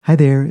Hi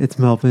there, it's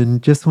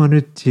Melvin. Just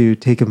wanted to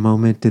take a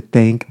moment to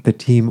thank the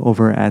team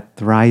over at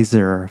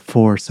Thrizer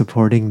for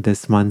supporting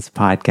this month's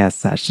podcast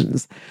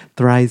sessions.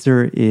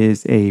 Thrizer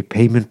is a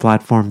payment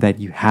platform that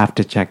you have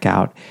to check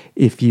out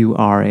if you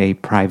are a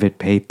private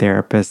paid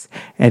therapist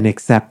and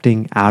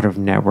accepting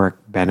out-of-network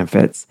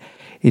benefits.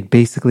 It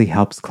basically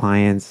helps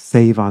clients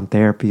save on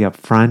therapy up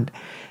front.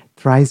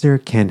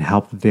 Thrizer can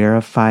help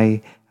verify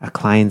a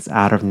client's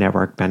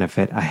out-of-network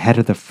benefit ahead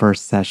of the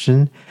first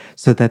session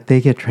so that they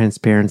get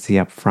transparency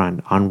up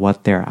front on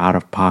what their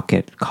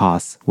out-of-pocket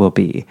costs will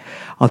be.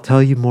 I'll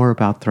tell you more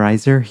about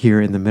Thrizer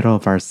here in the middle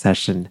of our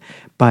session,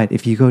 but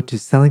if you go to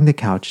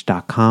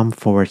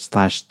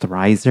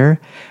sellingthecouch.com/Thrizer,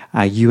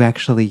 you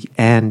actually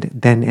and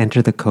then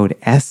enter the code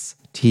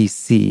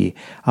STC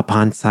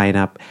upon sign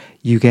up,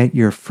 you get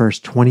your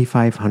first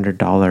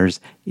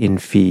 $2,500 in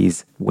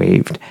fees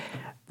waived.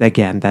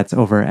 Again, that's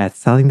over at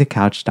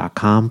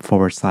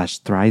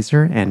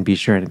sellingthecouch.com/Thrizer, and be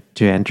sure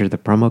to enter the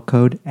promo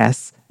code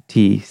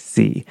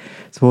STC.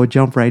 So we'll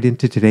jump right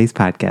into today's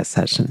podcast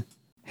session.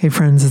 Hey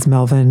friends, it's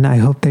Melvin. I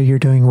hope that you're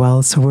doing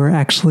well. So we're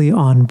actually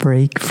on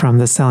break from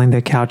the Selling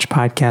the Couch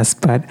podcast,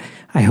 but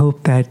I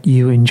hope that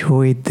you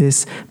enjoyed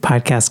this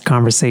podcast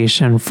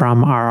conversation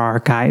from our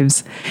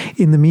archives.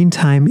 In the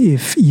meantime,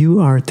 if you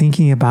are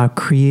thinking about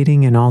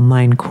creating an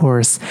online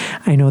course,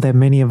 I know that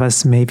many of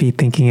us may be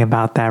thinking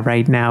about that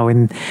right now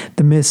in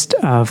the midst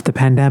of the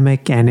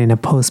pandemic and in a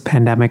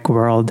post-pandemic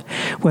world,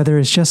 whether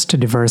it's just to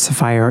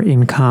diversify our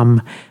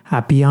income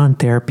beyond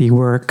therapy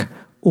work,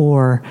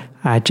 or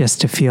just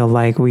to feel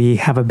like we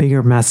have a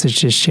bigger message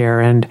to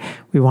share and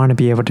we want to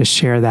be able to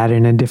share that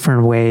in a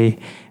different way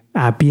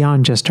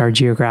beyond just our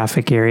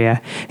geographic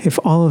area. If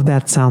all of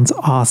that sounds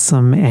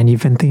awesome and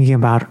you've been thinking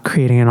about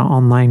creating an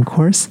online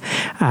course,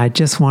 I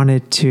just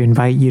wanted to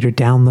invite you to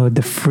download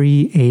the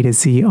free A to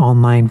Z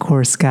online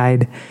course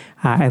guide.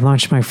 I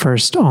launched my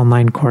first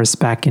online course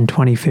back in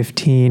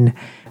 2015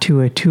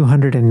 to a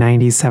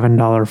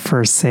 $297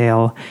 first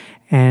sale.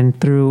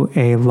 And through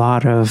a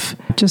lot of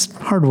just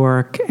hard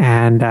work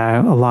and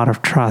a lot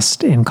of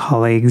trust in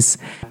colleagues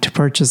to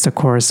purchase the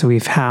course,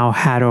 we've now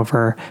had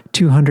over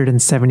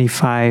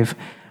 275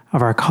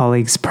 of our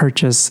colleagues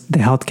purchase the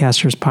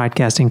Healthcasters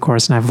podcasting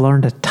course. And I've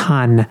learned a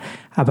ton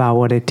about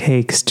what it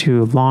takes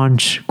to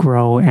launch,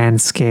 grow, and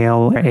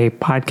scale a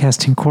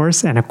podcasting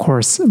course and a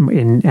course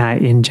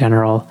in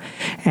general.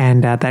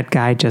 And that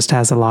guide just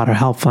has a lot of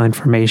helpful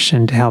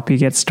information to help you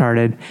get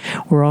started.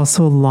 We're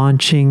also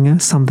launching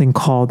something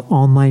called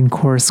Online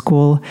Course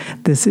School.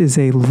 This is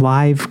a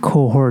live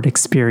cohort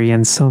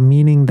experience, so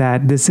meaning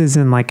that this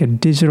isn't like a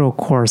digital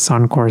course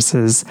on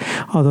courses,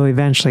 although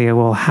eventually it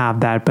will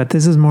have that. But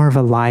this is more of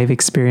a live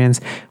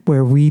experience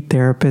where we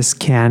therapists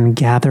can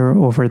gather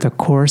over the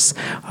course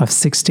of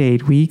 6 to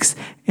 8 weeks.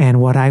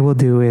 And what I will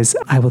do is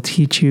I will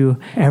teach you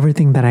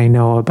everything that I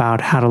know about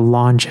how to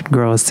launch and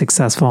grow a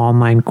successful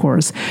online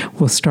course.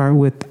 We'll start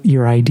with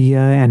your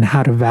idea and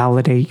how to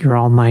validate your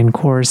online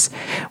course.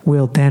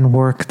 We'll then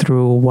work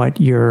through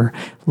what your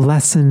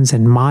lessons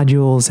and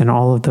modules and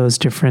all of those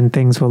different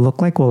things will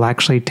look like. We'll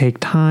actually take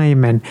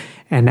time and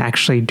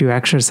actually do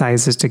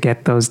exercises to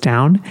get those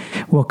down.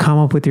 We'll come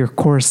up with your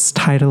course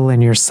title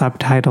and your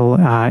subtitle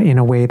in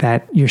a way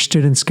that your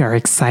students are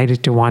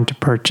excited to want to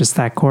purchase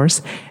that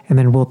course. And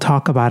then we'll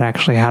talk about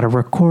actually how to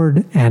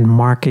record and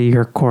market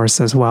your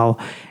course as well.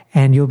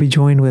 And you'll be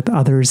joined with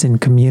others in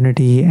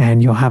community,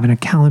 and you'll have an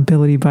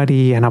accountability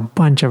buddy and a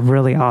bunch of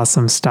really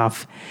awesome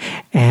stuff.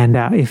 And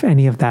if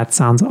any of that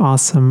sounds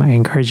awesome, I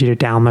encourage you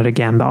to download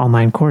again the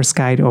online course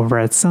guide over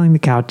at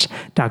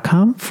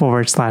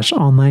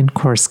sellingthecouch.com/online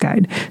course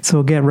guide. So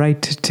we'll get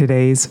right to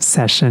today's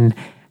session.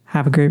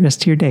 Have a great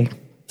rest of your day.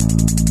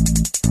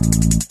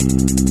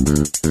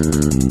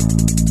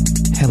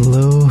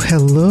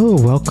 Hello.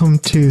 Welcome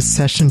to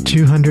session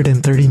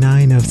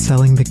 239 of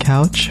Selling the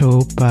Couch.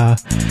 Hope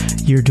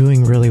you're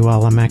doing really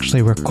well. I'm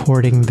actually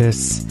recording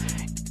this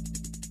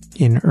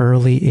in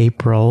early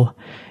April,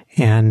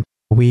 and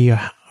we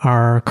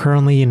are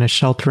currently in a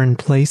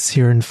shelter-in-place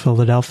here in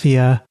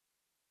Philadelphia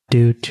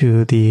due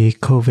to the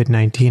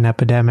COVID-19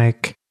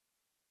 epidemic.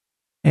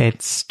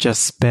 It's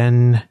just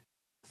been...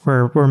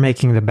 We're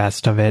making the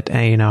best of it.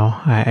 And,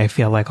 I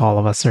feel like all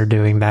of us are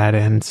doing that.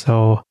 And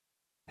so,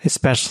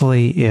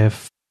 especially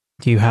if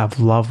you have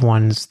loved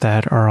ones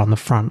that are on the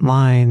front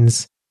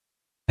lines,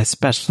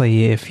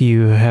 especially if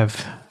you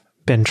have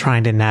been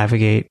trying to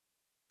navigate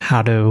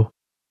how to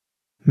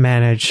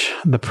manage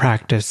the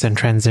practice and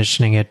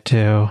transitioning it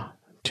to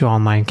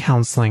online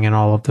counseling and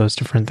all of those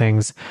different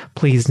things,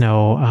 please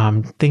know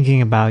I'm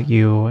thinking about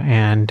you,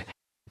 and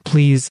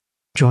please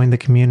join the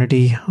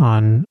community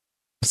on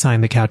Selling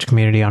the Couch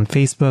community on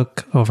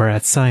Facebook over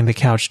at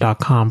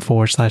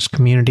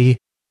sellingthecouch.com/community.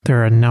 There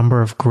are a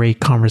number of great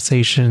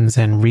conversations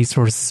and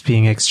resources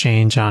being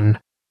exchanged on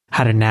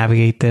how to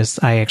navigate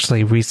this. I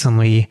actually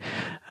recently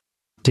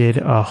did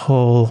a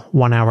whole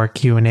 1-hour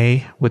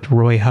Q&A with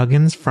Roy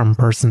Huggins from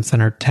Person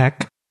Centered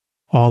Tech,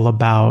 all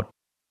about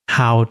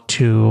how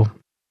to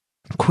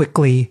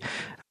quickly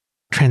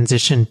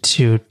transition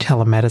to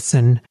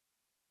telemedicine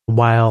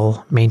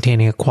while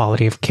maintaining a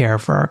quality of care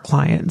for our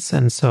clients.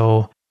 And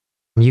so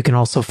you can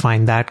also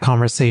find that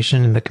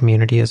conversation in the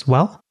community as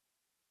well.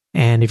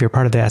 And if you're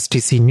part of the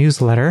STC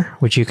newsletter,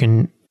 which you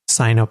can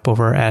sign up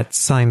over at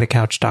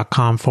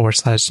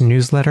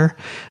sellingthecouch.com/newsletter,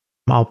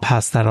 I'll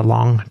pass that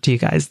along to you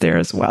guys there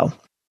as well.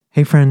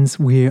 Hey friends,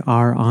 we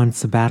are on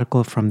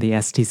sabbatical from the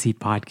STC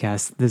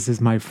podcast. This is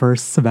my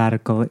first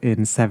sabbatical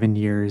in 7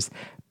 years,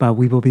 but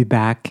we will be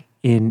back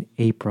in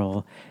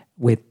April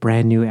with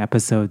brand new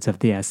episodes of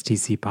the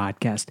STC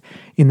podcast.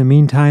 In the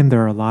meantime,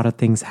 there are a lot of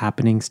things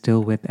happening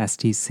still with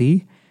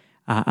STC.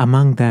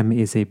 Among them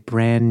is a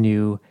brand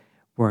new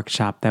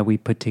workshop that we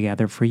put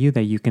together for you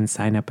that you can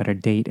sign up at a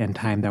date and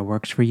time that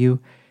works for you.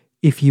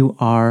 If you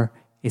are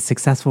a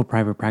successful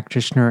private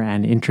practitioner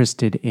and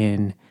interested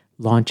in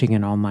launching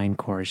an online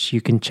course,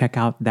 you can check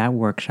out that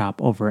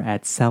workshop over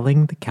at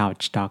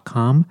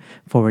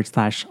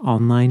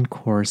sellingthecouch.com/online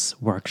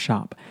course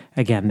workshop.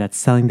 Again,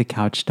 that's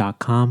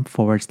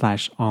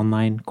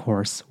sellingthecouch.com/online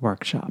course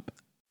workshop.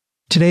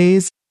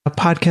 Today's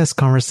podcast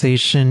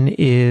conversation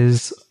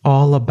is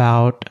all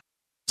about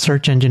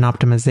search engine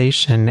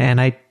optimization,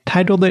 and I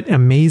titled it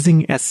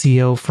Amazing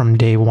SEO from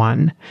Day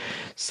One.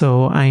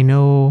 So I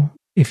know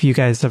if you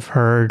guys have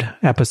heard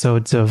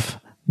episodes of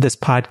this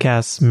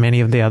podcast, many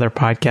of the other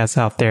podcasts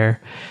out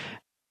there,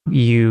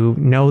 you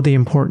know the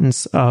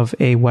importance of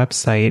a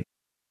website.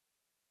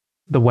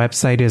 The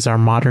website is our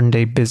modern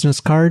day business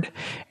card,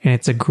 and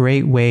it's a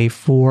great way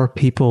for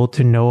people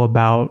to know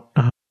about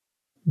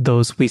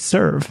those we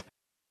serve.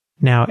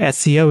 Now,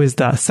 SEO is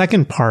the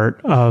second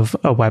part of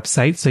a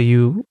website, so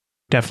you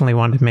definitely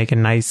want to make a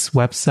nice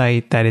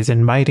website that is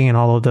inviting and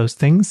all of those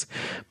things.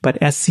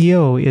 But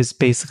SEO is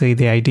basically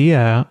the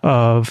idea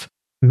of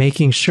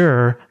making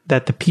sure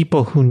that the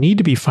people who need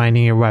to be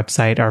finding your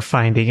website are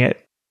finding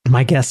it.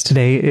 My guest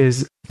today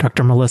is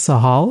Dr. Melissa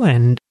Hall,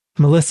 and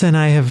Melissa and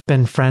I have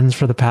been friends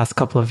for the past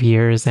couple of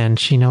years, and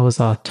she knows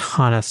a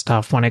ton of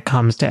stuff when it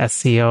comes to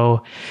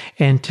SEO.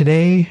 And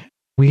today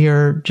we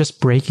are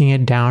just breaking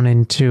it down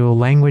into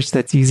language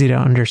that's easy to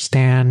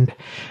understand.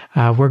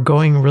 We're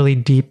going really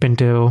deep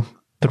into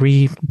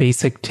 3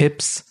 basic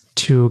tips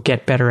to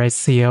get better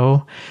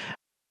SEO.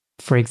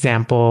 For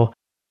example,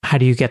 how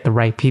do you get the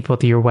right people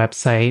to your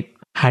website?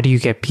 How do you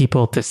get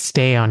people to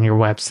stay on your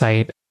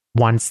website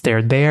once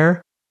they're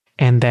there?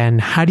 And then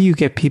how do you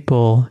get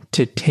people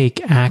to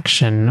take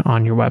action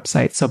on your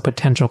website? So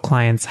potential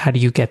clients, how do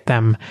you get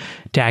them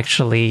to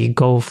actually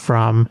go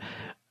from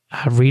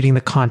reading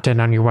the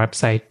content on your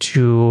website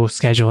to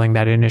scheduling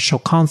that initial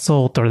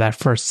consult or that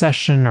first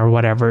session or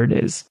whatever it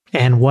is?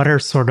 And what are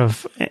sort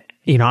of,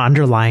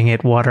 underlying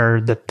it, what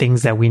are the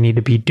things that we need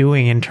to be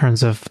doing in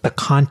terms of the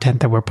content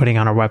that we're putting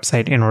on our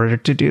website in order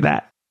to do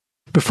that?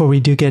 Before we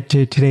do get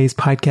to today's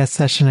podcast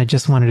session, I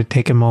just wanted to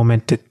take a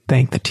moment to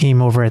thank the team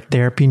over at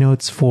Therapy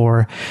Notes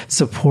for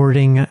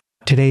supporting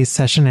today's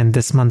session and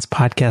this month's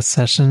podcast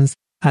sessions.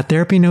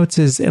 Therapy Notes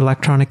is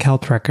electronic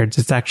health records.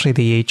 It's actually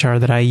the EHR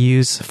that I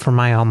use for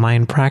my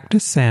online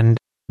practice, and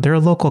they're a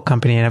local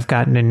company, and I've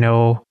gotten to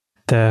know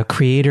the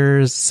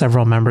creators,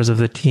 several members of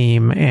the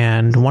team.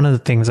 And one of the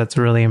things that's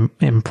really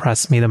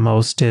impressed me the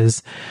most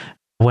is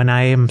when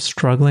I am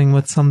struggling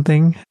with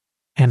something,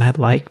 and I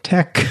like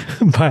tech,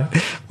 but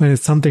when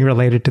it's something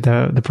related to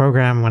the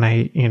program, when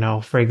I,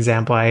 for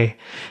example, I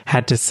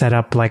had to set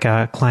up like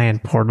a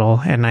client portal,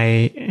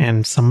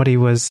 and somebody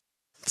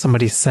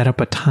set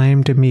up a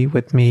time to meet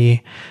with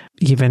me,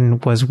 even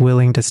was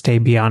willing to stay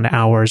beyond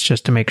hours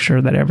just to make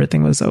sure that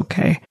everything was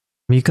okay.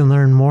 You can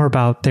learn more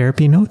about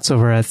Therapy Notes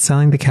over at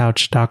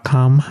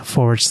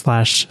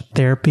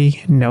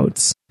sellingthecouch.com/therapy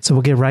notes. So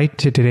we'll get right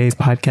to today's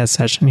podcast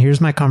session.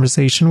 Here's my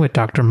conversation with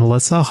Dr.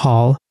 Melissa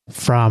Hall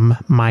from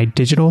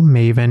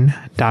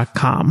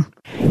mydigitalmaven.com.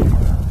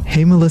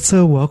 Hey,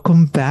 Melissa,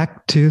 welcome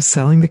back to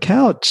Selling the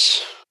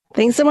Couch.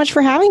 Thanks so much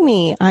for having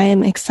me. I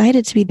am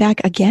excited to be back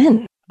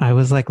again. I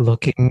was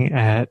looking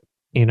at,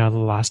 the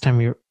last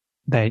time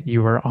that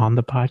you were on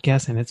the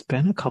podcast, and it's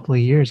been a couple of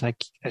years. I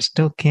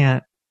still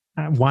can't.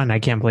 One, I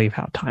can't believe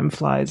how time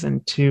flies.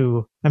 And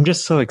 2, I'm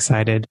just so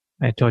excited.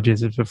 I told you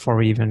this before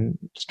we even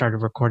started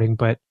recording,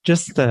 but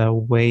just the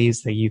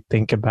ways that you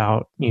think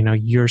about,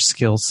 your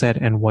skill set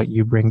and what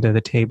you bring to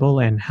the table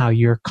and how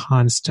you're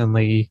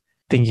constantly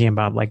thinking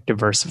about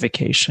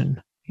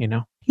diversification,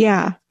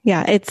 Yeah.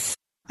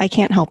 I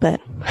can't help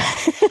it.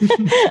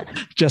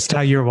 Just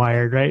how you're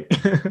wired, right?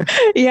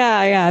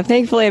 Yeah.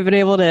 Thankfully, I've been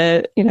able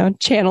to,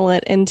 channel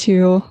it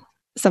into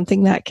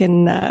something that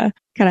can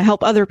kind of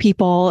help other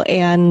people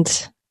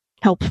and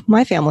help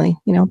my family,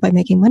 by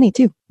making money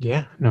too.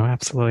 Yeah, no,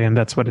 absolutely. And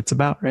that's what it's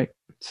about, right?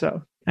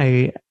 So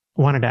I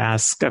wanted to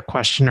ask a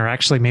question, or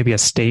actually maybe a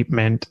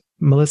statement.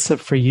 Melissa,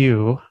 for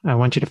you, I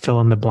want you to fill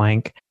in the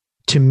blank.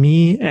 To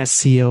me,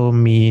 SEO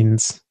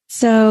means...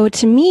 So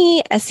to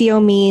me,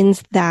 SEO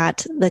means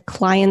that the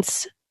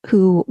clients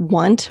who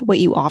want what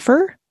you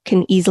offer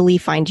can easily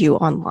find you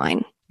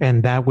online.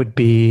 And that would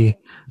be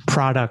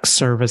products,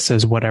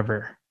 services,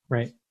 whatever,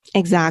 right?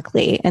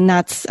 Exactly. And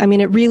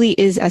it really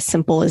is as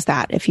simple as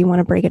that if you want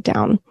to break it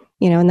down.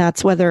 And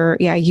that's whether,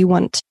 you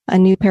want a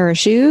new pair of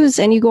shoes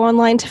and you go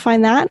online to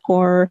find that,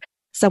 or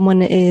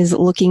someone is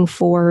looking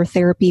for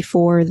therapy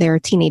for their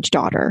teenage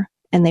daughter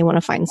and they want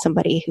to find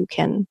somebody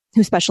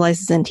who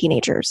specializes in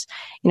teenagers,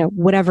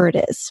 whatever it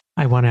is.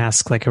 I want to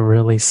ask like a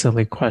really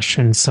silly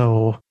question.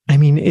 So, I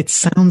mean, it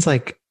sounds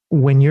like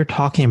when you're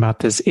talking about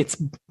this,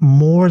 it's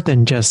more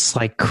than just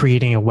like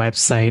creating a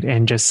website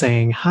and just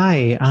saying,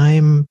 hi,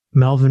 I'm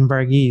Melvin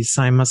Varghese.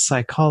 I'm a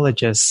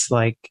psychologist.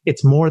 Like,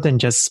 it's more than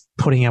just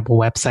putting up a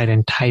website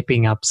and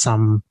typing up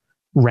some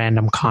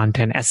random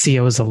content.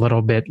 SEO is a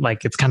little bit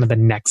like, it's kind of the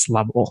next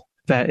level.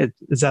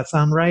 Does that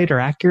sound right or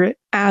accurate?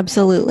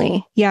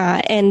 Absolutely.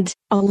 Yeah. And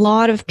a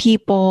lot of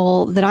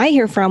people that I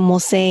hear from will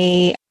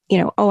say,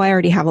 oh, I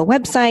already have a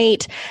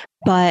website,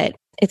 but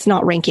it's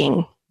not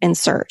ranking in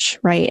search,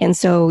 right? And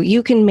so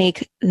you can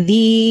make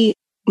the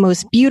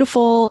most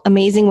beautiful,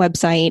 amazing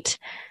website,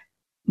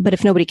 but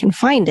if nobody can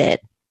find it,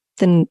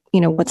 then,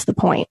 what's the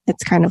point?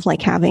 It's kind of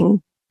like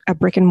having a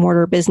brick and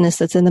mortar business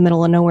that's in the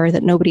middle of nowhere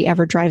that nobody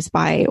ever drives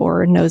by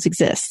or knows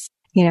exists,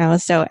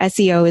 So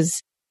SEO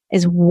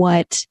is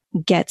what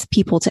gets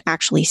people to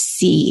actually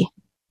see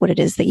what it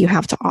is that you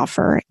have to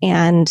offer.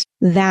 And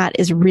that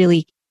is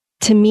really,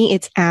 to me,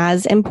 it's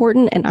as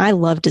important. And I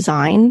love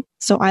design.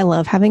 So I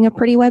love having a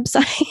pretty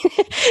website,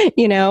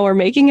 or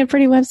making a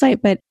pretty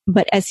website, but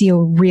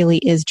SEO really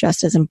is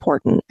just as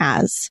important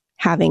as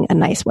having a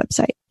nice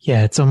website.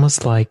 Yeah. It's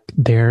almost like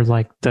they're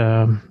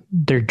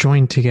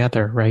joined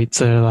together, right?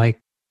 So like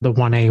the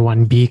 1A,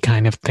 1B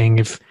kind of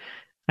thing.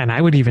 And I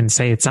would even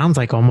say it sounds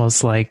like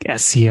almost like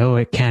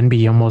SEO, it can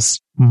be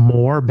almost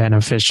more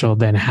beneficial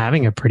than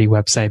having a pretty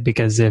website,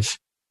 because if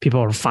people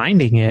are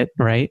finding it,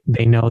 right,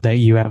 they know that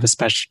you have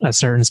a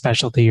certain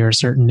specialty or a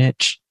certain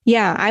niche.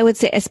 Yeah, I would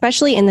say,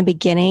 especially in the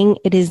beginning,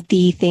 it is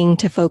the thing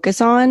to focus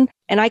on.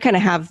 And I kind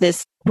of have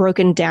this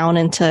broken down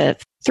into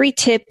 3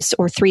 tips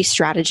or 3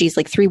 strategies,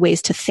 like 3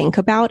 ways to think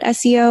about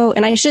SEO.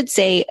 And I should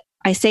say,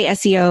 I say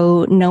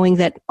SEO knowing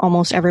that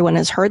almost everyone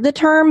has heard the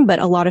term, but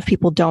a lot of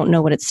people don't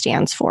know what it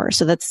stands for.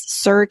 So that's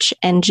search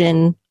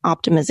engine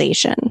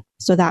optimization.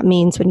 So that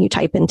means when you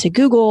type into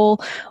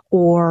Google,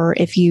 or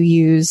if you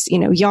use,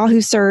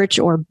 Yahoo search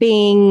or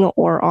Bing,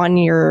 or on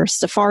your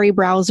Safari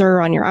browser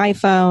on your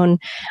iPhone,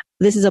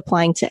 this is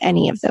applying to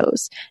any of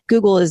those.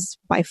 Google is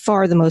by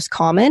far the most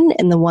common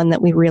and the one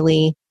that we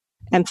really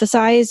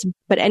emphasize,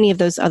 but any of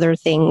those other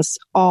things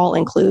all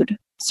include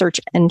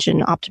search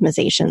engine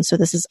optimization. So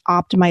this is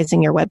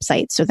optimizing your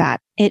website so that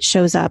it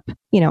shows up,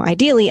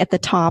 ideally at the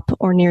top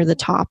or near the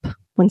top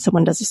when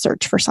someone does a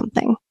search for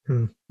something.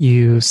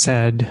 You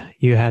said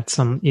you had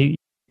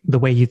the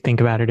way you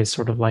think about it is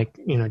sort of like,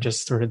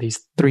 just sort of these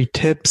 3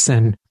 tips,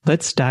 and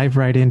let's dive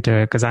right into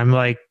it because I'm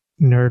like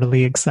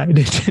nerdily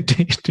excited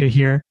to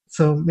hear.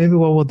 So maybe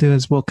what we'll do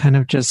is we'll kind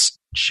of just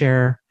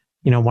share,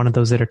 one of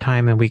those at a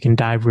time, and we can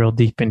dive real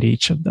deep into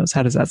each of those.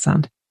 How does that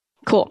sound?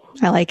 Cool.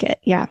 I like it.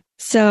 Yeah.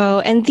 So,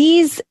 and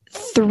these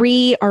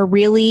 3 are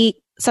really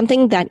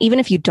something that even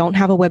if you don't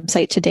have a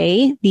website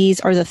today,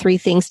 these are the 3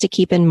 things to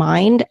keep in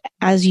mind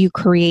as you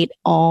create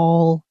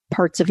all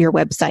parts of your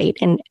website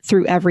and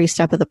through every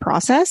step of the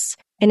process.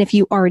 And if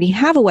you already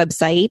have a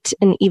website,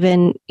 and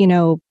even,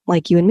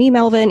 like you and me,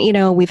 Melvin,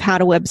 we've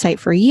had a website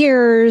for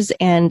years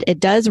and it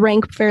does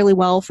rank fairly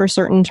well for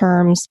certain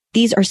terms.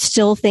 These are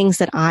still things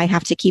that I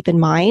have to keep in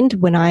mind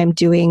when I'm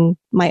doing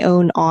my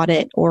own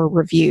audit or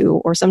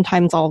review, or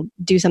sometimes I'll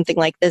do something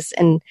like this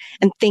and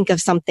think of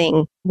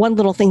one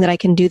little thing that I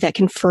can do that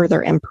can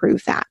further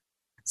improve that.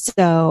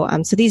 So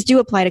these do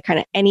apply to kind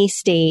of any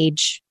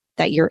stage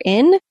that you're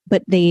in,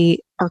 but they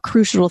are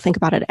crucial to think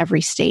about at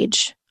every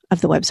stage of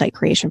the website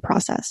creation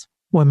process.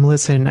 Well,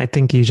 Melissa, I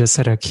think you just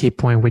said a key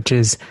point, which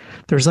is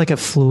there's like a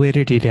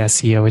fluidity to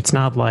SEO. It's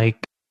not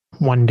like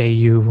one day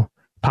you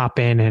pop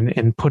in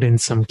and put in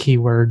some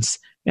keywords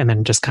and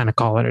then just kind of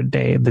call it a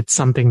day. That's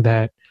something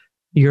that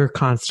you're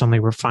constantly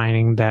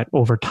refining that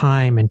over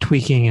time and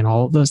tweaking and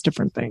all of those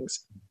different things.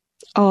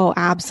 Oh,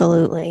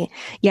 absolutely.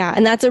 Yeah.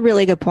 And that's a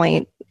really good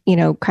point.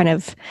 Kind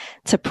of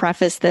to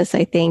preface this,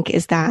 I think,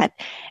 is that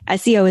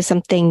SEO is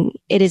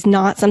it is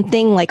not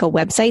something like a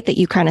website that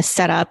you kind of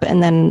set up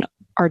and then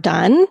are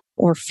done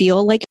or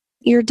feel like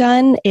you're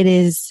done. It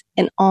is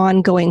an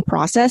ongoing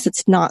process.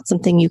 It's not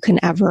something you can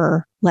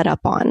ever let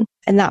up on.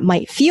 And that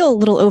might feel a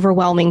little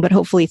overwhelming, but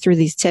hopefully through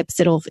these tips,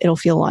 it'll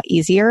feel a lot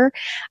easier.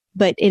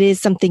 But it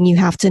is something you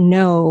have to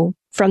know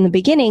from the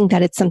beginning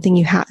that it's something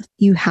you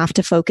have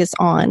to focus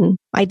on,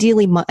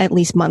 ideally at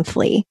least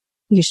monthly.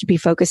 You should be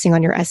focusing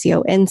on your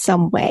SEO in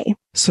some way.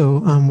 So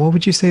what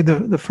would you say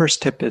the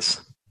first tip is?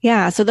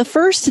 Yeah. So the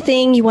first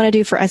thing you want to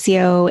do for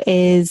SEO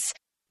is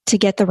to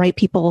get the right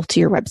people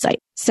to your website.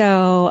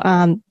 So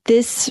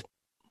this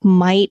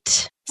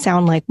might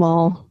sound like,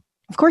 well,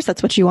 Of course,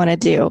 that's what you want to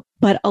do.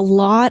 But a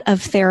lot of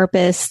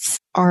therapists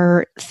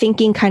are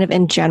thinking kind of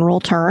in general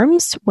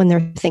terms when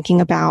they're thinking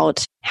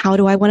about how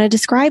do I want to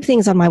describe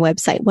things on my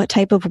website? What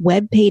type of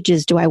web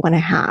pages do I want to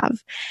have?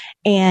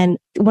 And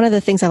one of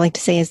the things I like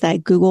to say is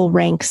that Google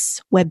ranks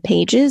web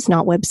pages,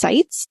 not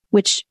websites,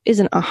 which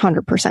isn't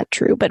 100%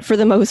 true, but for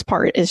the most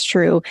part is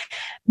true,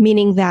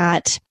 meaning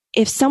that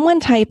if someone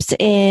types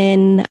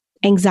in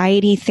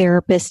anxiety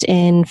therapist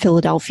in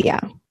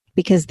Philadelphia,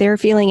 because they're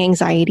feeling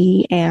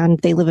anxiety and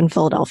they live in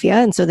Philadelphia.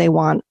 And so they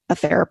want a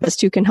therapist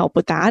who can help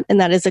with that.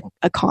 And that is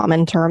a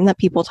common term that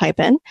people type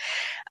in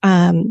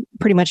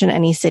pretty much in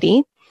any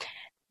city.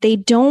 They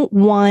don't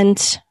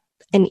want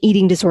an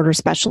eating disorder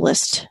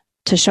specialist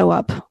to show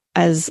up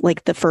as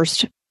like the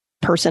first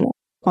person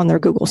on their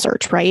Google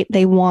search, right?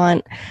 They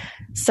want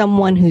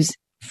someone who's,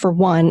 for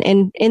one,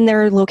 in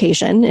their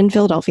location in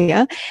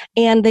Philadelphia,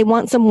 and they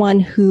want someone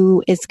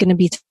who is going to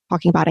be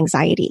talking about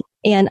anxiety.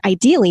 And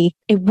ideally,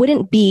 it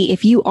wouldn't be,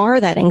 if you are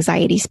that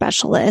anxiety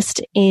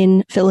specialist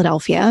in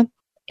Philadelphia,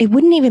 it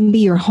wouldn't even be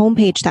your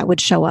homepage that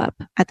would show up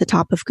at the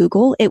top of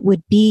Google. It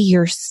would be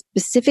your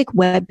specific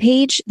web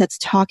page that's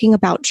talking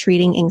about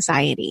treating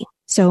anxiety.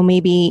 So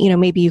maybe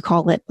you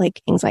call it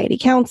like anxiety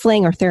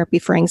counseling or therapy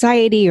for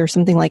anxiety or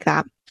something like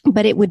that.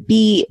 But it would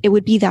be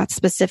that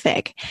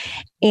specific.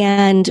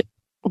 And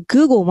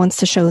Google wants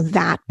to show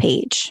that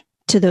page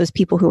to those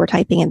people who are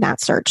typing in that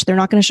search. They're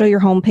not going to show your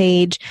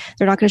homepage.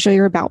 They're not going to show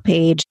your about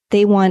page.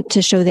 They want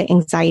to show the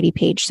anxiety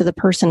page. So the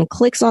person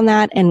clicks on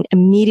that and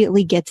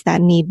immediately gets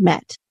that need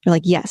met. They're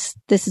like, yes,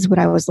 this is what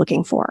I was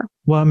looking for.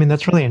 Well, I mean,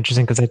 that's really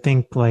interesting because I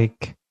think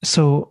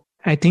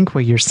I think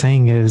what you're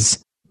saying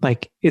is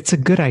like, it's a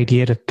good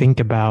idea to think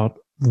about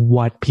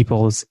what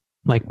people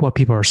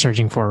are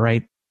searching for,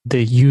 right?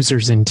 The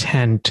user's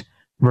intent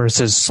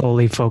versus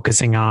solely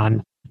focusing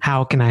on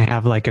how can I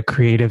have like a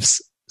creative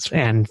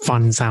and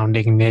fun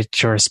sounding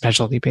niche or a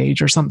specialty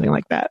page or something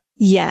like that.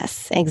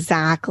 Yes,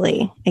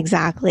 exactly.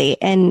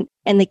 And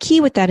the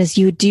key with that is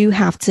you do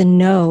have to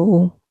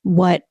know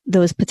what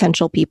those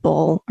potential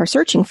people are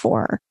searching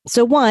for.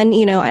 So one,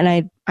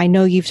 and I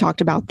know you've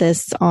talked about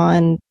this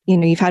on,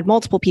 you've had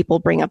multiple people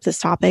bring up this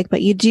topic,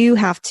 but you do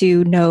have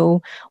to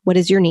know what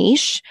is your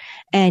niche,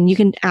 and you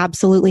can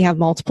absolutely have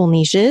multiple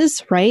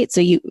niches, right?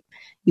 So you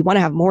want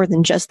to have more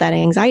than just that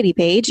anxiety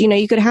page.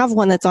 You could have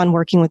one that's on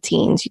working with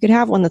teens. You could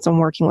have one that's on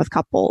working with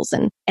couples.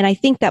 And I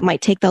think that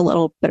might take the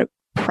little bit of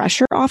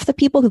pressure off the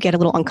people who get a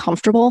little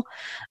uncomfortable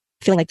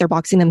feeling like they're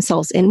boxing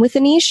themselves in with a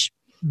niche.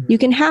 You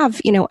can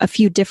have, a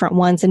few different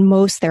ones, and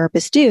most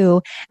therapists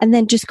do, and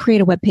then just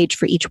create a web page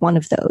for each one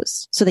of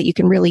those so that you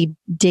can really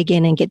dig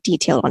in and get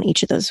detailed on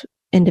each of those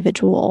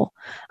individual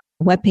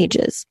web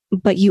pages.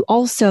 But you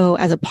also,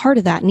 as a part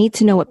of that, need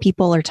to know what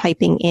people are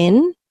typing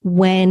in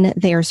when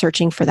they are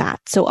searching for that.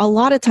 So a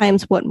lot of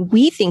times what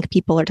we think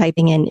people are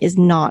typing in is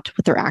not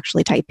what they're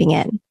actually typing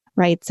in,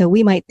 right? So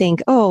we might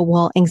think, oh,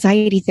 well,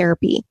 anxiety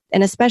therapy.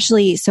 And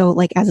especially so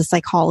like as a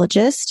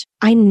psychologist,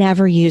 I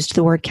never used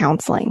the word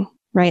counseling,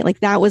 right?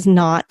 Like that was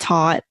not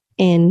taught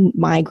in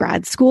my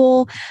grad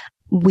school.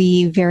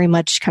 We very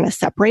much kind of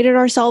separated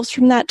ourselves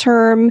from that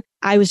term.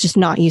 I was just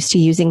not used to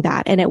using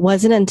that. And it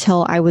wasn't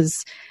until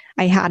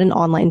I had an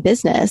online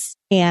business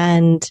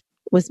and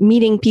was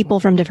meeting people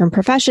from different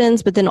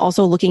professions, but then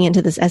also looking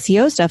into this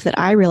SEO stuff that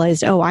I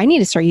realized, oh, I need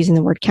to start using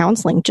the word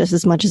counseling just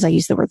as much as I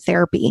use the word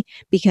therapy,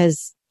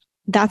 because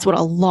that's what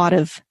a lot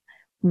of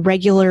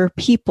regular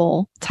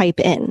people type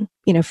in,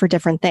 for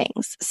different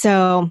things.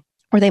 So,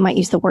 or they might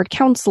use the word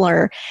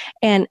counselor.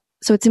 And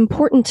so it's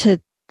important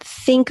to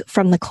think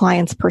from the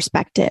client's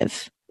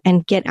perspective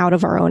and get out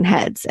of our own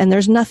heads. And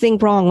there's nothing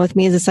wrong with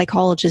me as a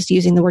psychologist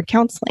using the word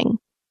counseling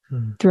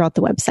throughout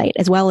the website,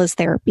 as well as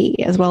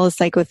therapy, as well as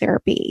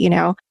psychotherapy,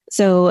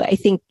 So I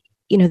think,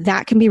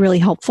 that can be really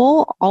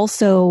helpful.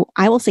 Also,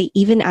 I will say,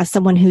 even as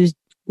someone who's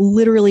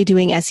literally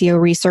doing SEO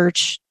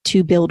research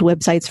to build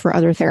websites for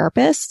other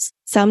therapists,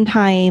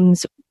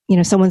 sometimes,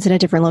 someone's in a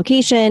different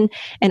location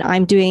and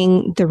I'm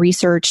doing the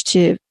research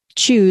to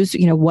choose,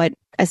 what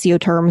SEO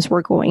terms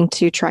we're going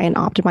to try and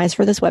optimize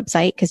for this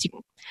website. Because,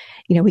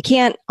 we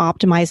can't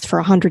optimize for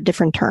 100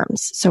 different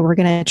terms. So we're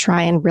going to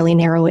try and really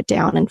narrow it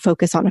down and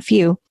focus on a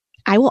few.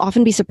 I will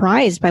often be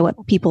surprised by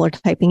what people are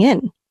typing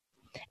in.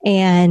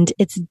 And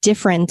it's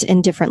different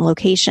in different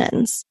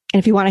locations. And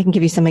if you want, I can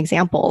give you some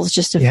examples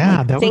just of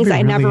things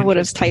I never would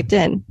have typed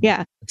in.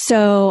 Yeah.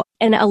 So,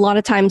 and a lot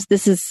of times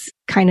this is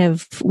kind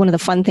of one of the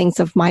fun things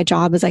of my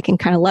job is I can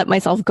kind of let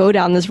myself go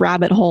down this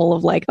rabbit hole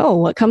of like, oh,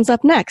 what comes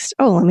up next?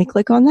 Oh, let me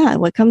click on that.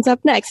 What comes up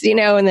next?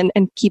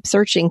 And keep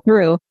searching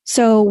through.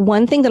 So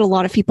one thing that a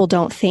lot of people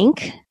don't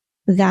think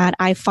that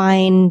I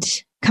find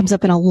comes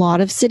up in a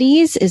lot of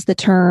cities is the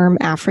term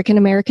African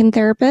American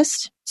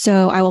therapist.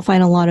 So I will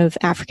find a lot of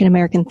African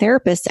American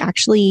therapists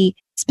actually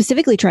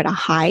specifically try to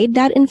hide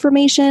that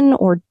information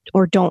or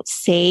don't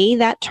say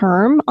that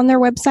term on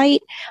their website,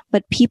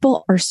 but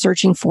people are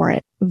searching for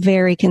it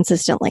very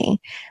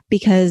consistently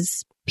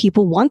because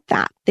people want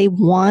that. They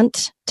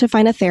want to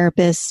find a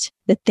therapist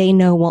that they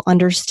know will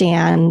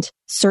understand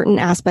certain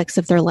aspects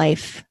of their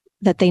life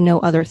that they know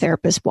other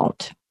therapists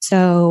won't.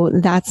 So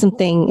that's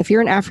something, if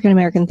you're an African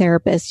American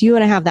therapist, you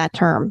want to have that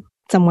term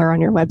somewhere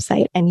on your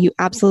website, and you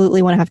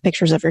absolutely want to have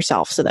pictures of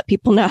yourself so that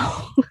people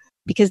know.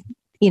 Because,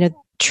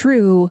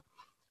 true,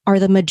 are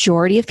the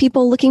majority of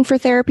people looking for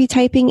therapy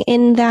typing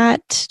in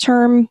that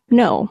term?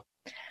 No.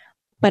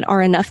 But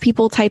are enough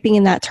people typing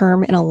in that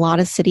term in a lot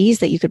of cities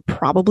that you could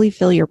probably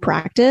fill your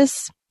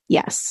practice?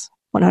 Yes,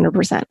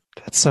 100%.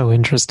 That's so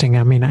interesting.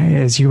 I mean,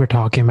 as you were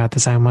talking about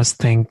this, I almost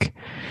think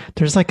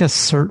there's like a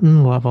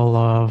certain level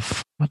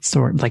of,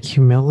 like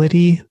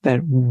humility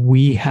that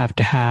we have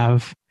to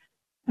have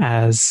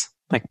as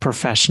like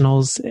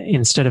professionals,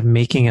 instead of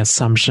making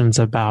assumptions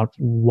about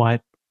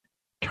what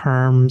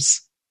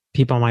terms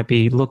people might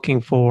be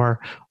looking for,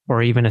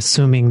 or even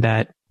assuming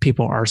that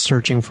people are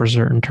searching for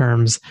certain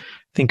terms. I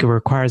think it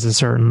requires a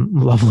certain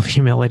level of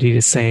humility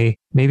to say,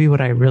 maybe what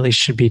I really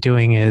should be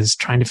doing is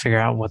trying to figure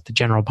out what the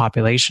general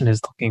population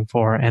is looking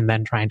for, and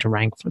then trying to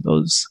rank for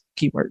those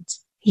keywords.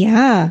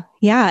 Yeah.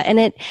 And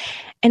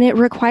it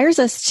requires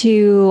us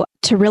to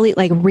really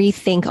like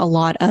rethink a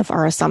lot of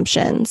our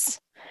assumptions.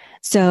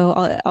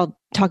 So I'll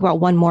talk about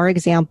one more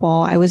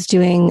example. I was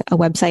doing a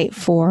website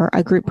for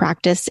a group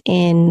practice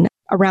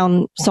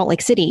around Salt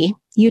Lake City,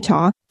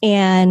 Utah.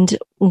 And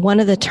one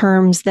of the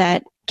terms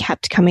that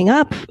kept coming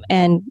up,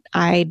 and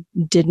I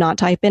did not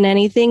type in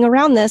anything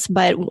around this,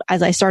 but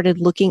as I started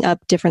looking up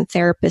different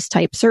therapist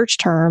type search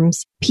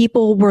terms,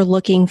 people were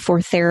looking for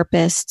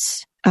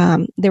therapists.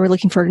 They were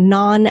looking for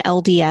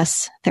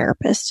non-LDS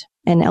therapists.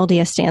 And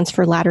LDS stands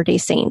for Latter-day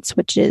Saints,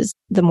 which is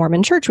the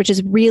Mormon church, which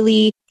is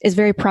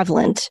very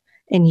prevalent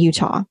in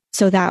Utah.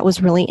 So that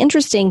was really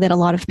interesting that a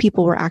lot of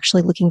people were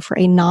actually looking for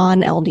a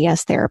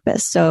non-LDS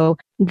therapist. So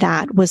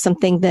that was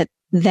something that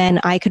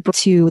then I could go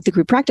to the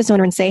group practice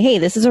owner and say, hey,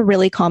 this is a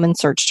really common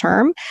search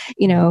term.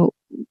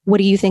 What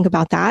do you think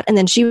about that? And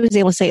then she was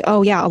able to say,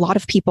 oh yeah, a lot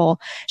of people,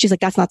 she's like,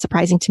 that's not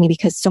surprising to me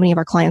because so many of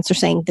our clients are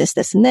saying this,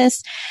 this, and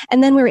this.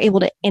 And then we were able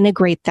to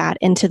integrate that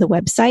into the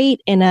website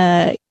in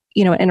a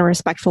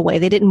respectful way.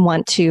 They didn't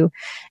want to,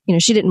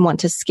 she didn't want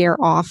to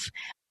scare off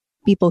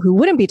people who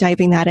wouldn't be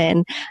typing that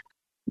in.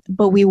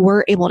 But we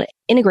were able to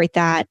integrate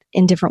that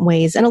in different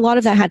ways. And a lot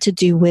of that had to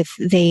do with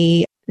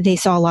they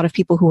saw a lot of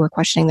people who were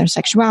questioning their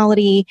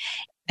sexuality.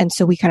 And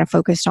so we kind of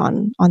focused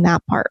on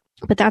that part.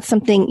 But that's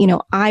something,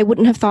 I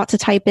wouldn't have thought to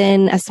type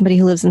in as somebody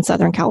who lives in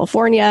Southern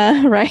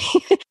California, right?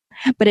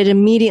 But it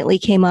immediately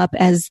came up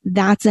as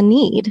that's a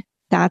need.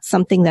 That's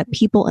something that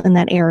people in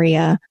that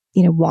area,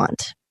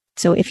 want.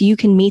 So if you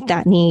can meet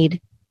that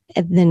need,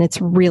 then it's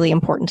really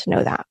important to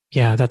know that.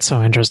 Yeah, that's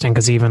so interesting,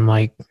 because even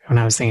like when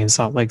I was thinking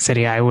Salt Lake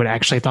City, I would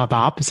actually thought the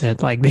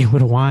opposite. Like they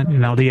would want an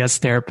LDS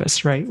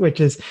therapist, right?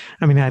 Which is,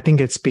 I think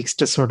it speaks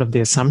to sort of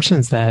the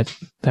assumptions that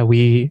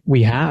we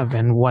have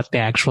and what the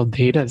actual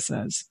data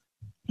says.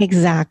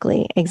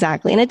 Exactly.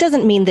 And it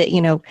doesn't mean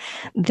that,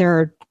 there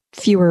are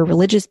fewer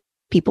religious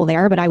people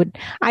there, but I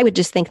would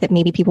just think that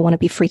maybe people want to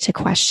be free to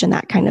question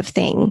that kind of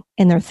thing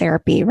in their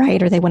therapy,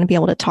 right? Or they want to be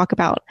able to talk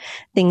about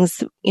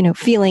things,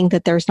 feeling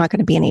that there's not going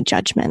to be any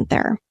judgment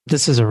there.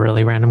 This is a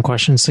really random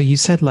question. So you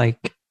said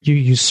like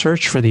you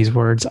search for these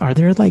words. Are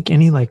there like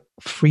any like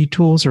free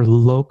tools or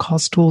low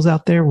cost tools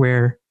out there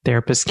where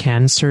therapists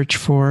can search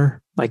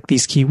for like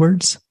these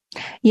keywords?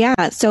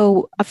 Yeah.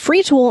 So a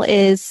free tool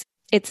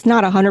it's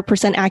not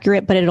 100%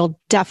 accurate, but it'll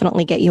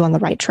definitely get you on the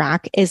right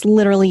track, is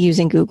literally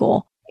using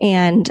Google.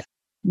 And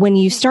when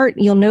you start,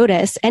 you'll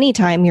notice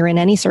anytime you're in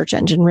any search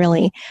engine,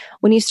 really,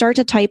 when you start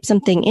to type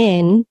something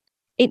in,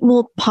 it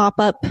will pop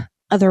up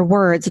other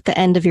words at the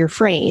end of your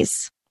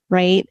phrase,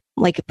 right?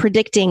 Like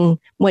predicting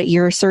what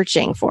you're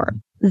searching for.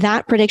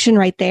 That prediction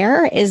right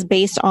there is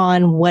based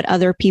on what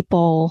other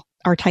people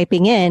are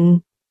typing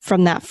in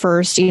from that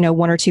first,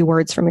 one or two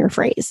words from your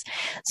phrase.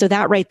 So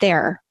that right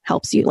there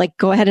helps you. Like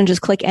go ahead and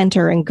just click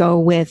enter and go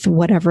with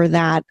whatever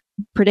that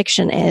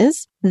prediction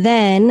is.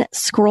 Then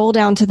scroll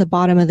down to the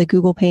bottom of the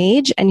Google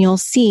page and you'll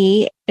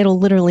see it'll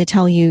literally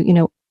tell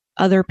you,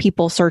 other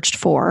people searched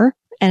for,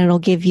 and it'll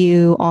give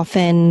you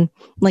often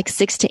like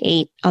 6 to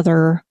 8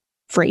 other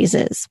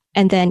phrases.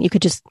 And then you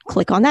could just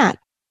click on that,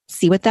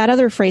 see what that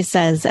other phrase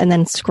says, and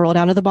then scroll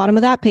down to the bottom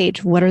of that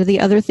page. What are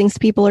the other things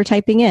people are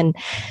typing in?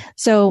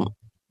 So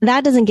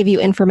that doesn't give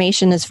you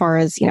information as far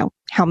as,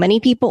 how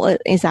many people,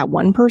 is that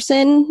one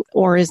person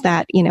or is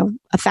that,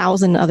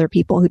 1,000 other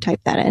people who type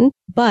that in?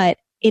 But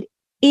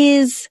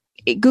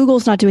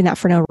Google's not doing that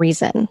for no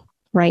reason,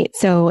 right?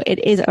 So it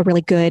is a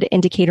really good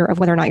indicator of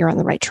whether or not you're on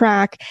the right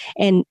track,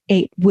 and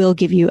it will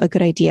give you a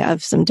good idea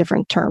of some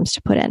different terms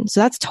to put in. So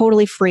that's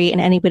totally free, and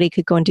anybody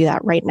could go and do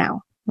that right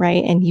now,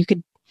 right? And you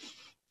could,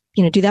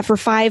 do that for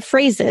 5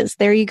 phrases.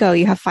 There you go.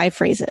 You have 5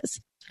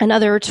 phrases.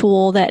 Another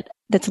tool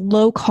that's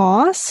low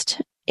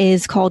cost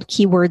is called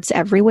Keywords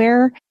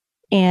Everywhere.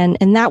 And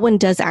that one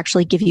does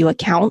actually give you a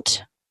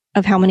count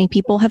of how many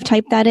people have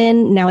typed that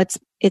in. Now it's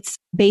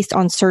based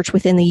on search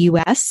within the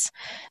US.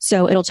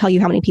 So it'll tell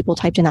you how many people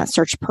typed in that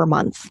search per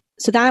month.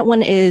 So that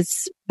one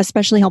is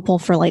especially helpful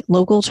for like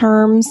local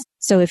terms.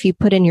 So if you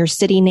put in your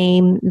city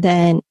name,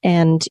 then,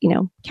 and,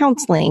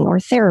 counseling or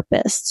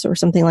therapists or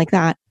something like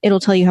that,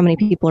 it'll tell you how many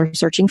people are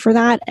searching for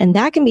that. And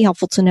that can be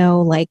helpful to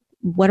know, like,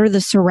 what are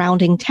the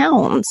surrounding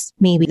towns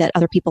maybe that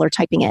other people are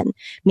typing in?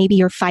 Maybe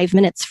you're 5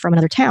 minutes from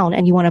another town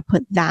and you want to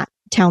put that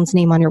town's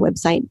name on your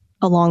website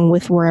along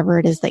with wherever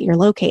it is that you're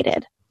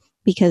located,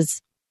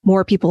 because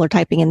more people are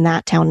typing in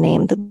that town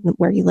name than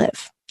where you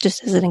live,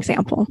 just as an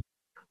example.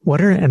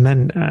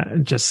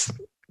 Just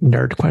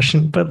nerd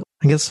question, but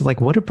I guess like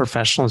what do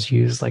professionals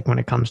use like when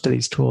it comes to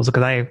these tools?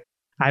 Because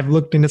I've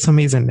looked into some of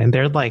these and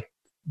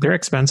they're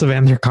expensive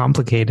and they're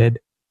complicated,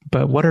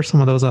 but what are some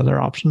of those other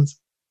options?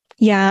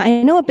 Yeah,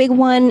 I know a big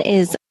one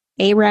is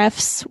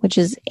Ahrefs, which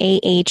is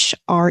Ahrefs.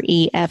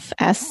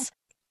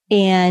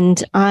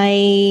 And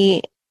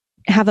I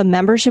have a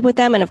membership with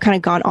them and have kind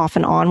of gone off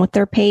and on with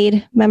their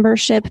paid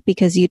membership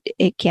because you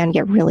can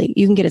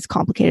get as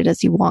complicated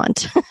as you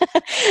want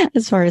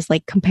as far as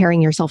like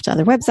comparing yourself to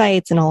other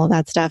websites and all of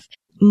that stuff.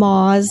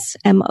 Moz,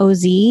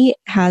 M-O-Z,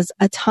 has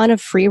a ton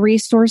of free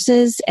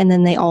resources. And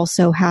then they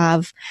also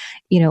have,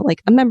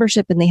 like a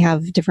membership, and they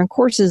have different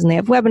courses and they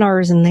have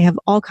webinars and they have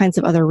all kinds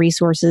of other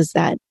resources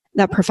that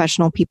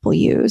professional people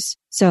use.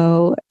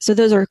 So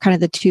those are kind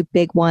of the two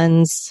big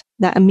ones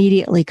that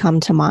immediately come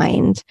to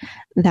mind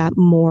that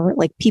more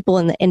like people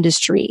in the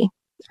industry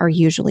are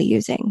usually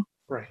using.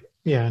 Right.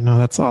 Yeah, no,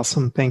 that's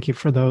awesome. Thank you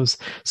for those.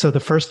 So the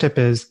first tip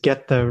is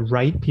get the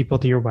right people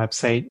to your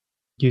website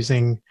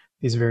using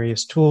these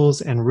various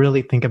tools and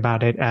really think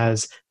about it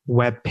as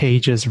web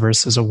pages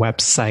versus a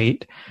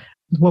website.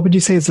 What would you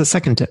say is the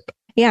second tip?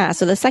 Yeah.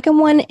 So the second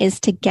one is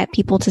to get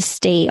people to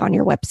stay on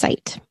your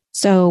website.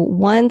 So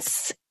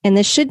and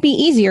this should be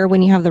easier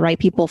when you have the right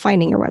people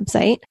finding your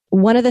website.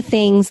 One of the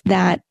things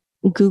that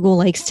Google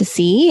likes to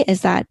see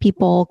is that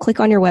people click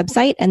on your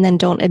website and then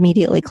don't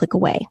immediately click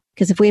away.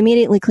 Because if we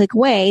immediately click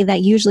away,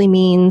 that usually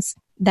means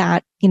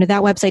that,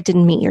 that website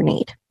didn't meet your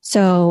need.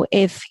 So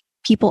if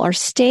people are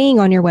staying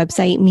on your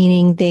website,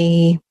 meaning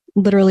they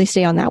literally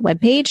stay on that web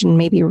page and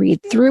maybe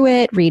read through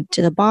it, read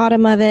to the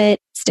bottom of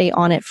it, stay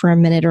on it for a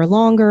minute or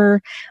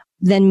longer,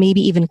 then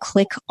maybe even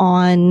click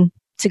on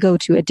to go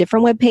to a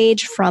different web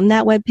page from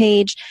that web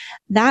page,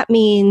 that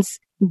means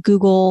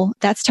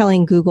that's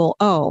telling Google,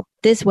 oh,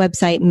 this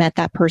website met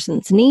that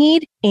person's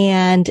need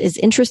and is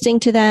interesting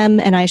to them,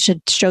 and I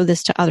should show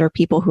this to other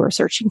people who are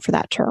searching for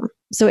that term.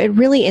 So it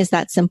really is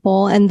that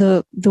simple. And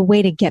the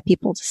way to get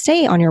people to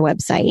stay on your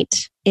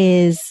website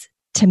is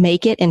to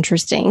make it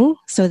interesting.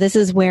 So this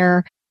is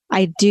where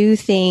I do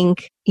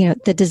think,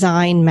 the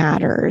design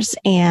matters,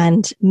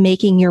 and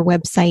making your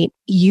website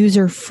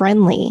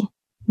user-friendly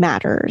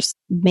matters.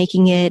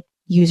 Making it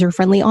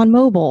user-friendly on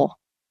mobile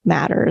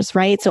matters,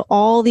 right? So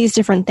all these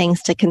different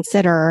things to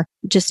consider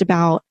just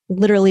about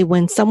literally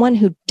when someone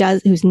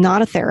who's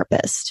not a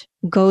therapist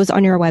goes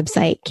on your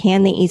website,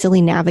 can they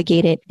easily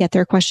navigate it, get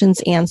their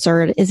questions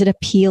answered? Is it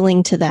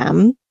appealing to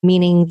them?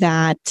 Meaning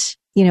that,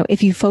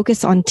 if you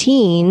focus on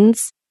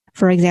teens,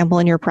 for example,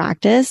 in your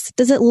practice,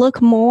 does it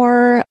look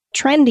more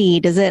trendy?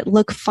 Does it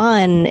look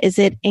fun? Is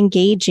it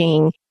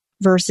engaging?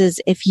 Versus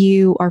if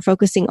you are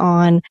focusing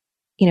on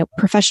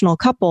professional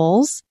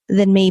couples,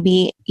 then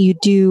maybe you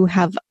do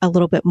have a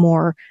little bit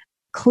more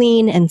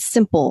clean and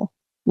simple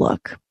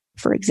look,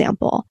 for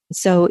example.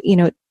 So,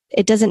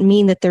 it doesn't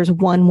mean that there's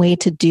one way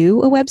to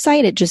do a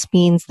website. It just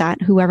means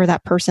that whoever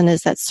that person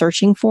is that's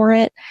searching for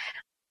it,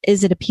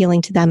 is it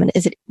appealing to them and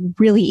is it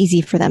really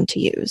easy for them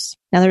to use?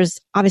 Now, there's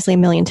obviously a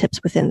million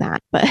tips within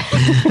that, but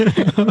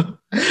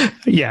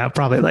yeah,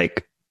 probably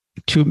like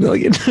 2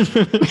 million.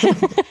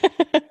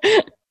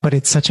 But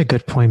it's such a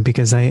good point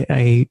because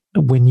I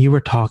when you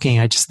were talking,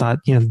 I just thought,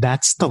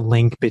 that's the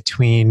link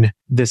between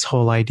this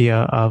whole idea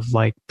of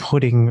like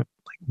putting like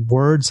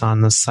words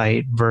on the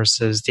site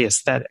versus the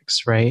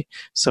aesthetics, right?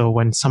 So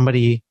when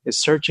somebody is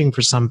searching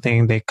for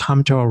something, they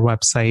come to our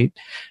website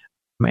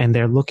and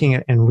they're looking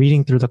at and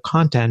reading through the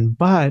content,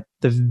 but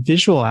the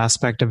visual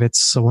aspect of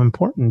it's so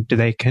important. Do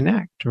they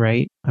connect,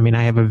 right? I mean,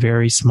 I have a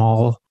very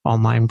small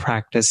online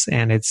practice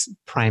and it's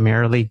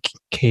primarily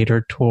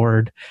catered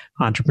toward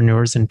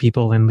entrepreneurs and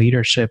people in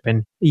leadership.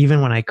 And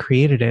even when I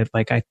created it,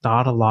 like I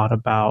thought a lot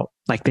about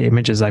like the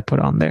images I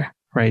put on there,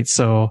 right?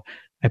 So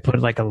I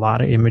put like a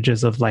lot of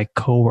images of like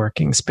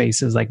co-working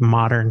spaces, like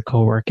modern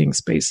co-working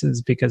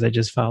spaces, because I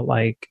just felt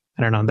like,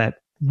 I don't know, that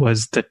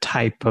was the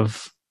type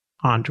of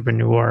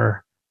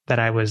entrepreneur that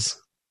I was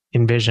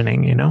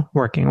envisioning,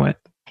 working with.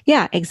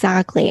 Yeah,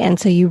 exactly. And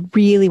so you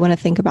really want to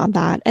think about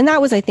that. And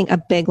that was, I think,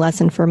 a big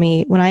lesson for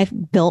me when I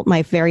built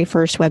my very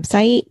first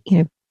website,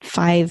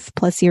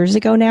 5+ years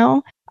ago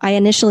now. I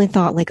initially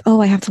thought like,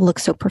 oh, I have to look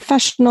so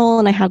professional.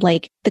 And I had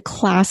like the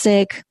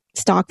classic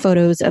stock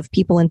photos of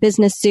people in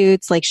business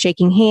suits, like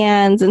shaking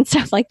hands and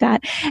stuff like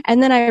that.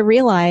 And then I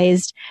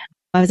realized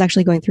I was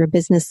actually going through a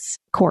business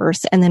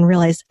course and then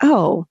realized,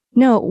 oh,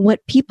 no,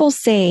 what people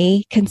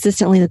say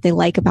consistently that they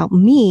like about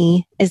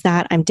me is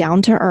that I'm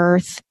down to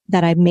earth,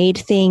 that I made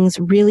things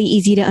really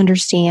easy to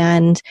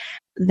understand,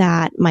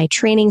 that my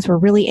trainings were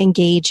really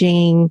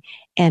engaging,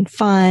 and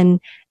fun.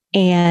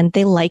 And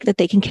they like that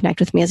they can connect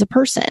with me as a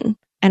person.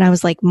 And I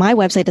was like, my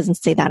website doesn't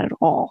say that at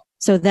all.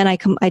 So then I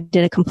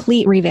did a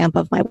complete revamp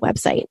of my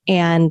website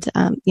and,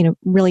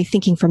 really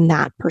thinking from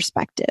that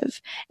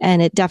perspective.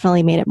 And it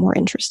definitely made it more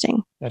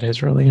interesting. That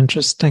is really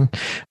interesting.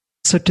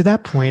 So to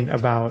that point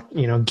about,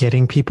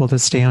 getting people to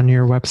stay on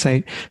your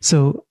website.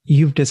 So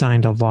you've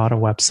designed a lot of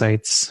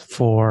websites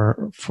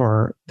for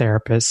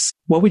therapists.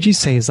 What would you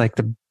say is like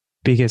the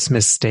biggest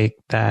mistake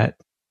that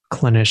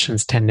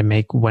clinicians tend to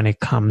make when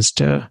it comes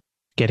to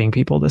getting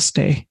people to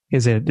stay?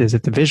 Is it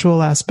the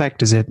visual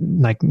aspect? Is it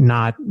like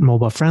not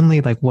mobile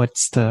friendly? Like what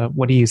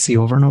do you see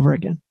over and over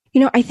again?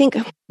 I think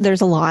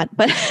there's a lot,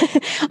 but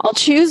I'll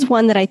choose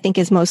one that I think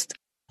is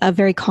a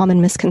very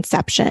common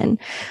misconception.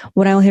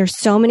 What I'll hear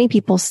so many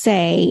people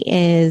say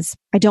is,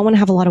 I don't want to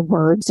have a lot of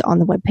words on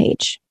the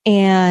webpage.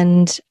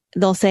 And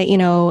they'll say,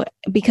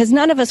 because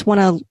none of us want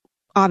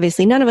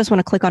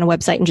to click on a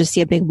website and just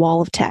see a big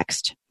wall of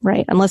text,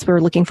 right? Unless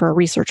we're looking for a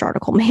research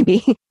article,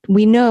 maybe.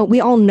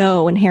 We all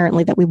know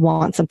inherently that we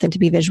want something to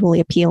be visually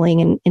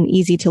appealing and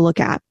easy to look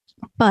at.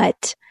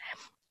 But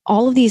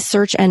all of these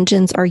search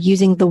engines are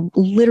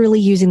literally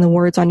using the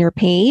words on your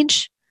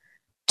page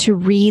to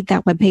read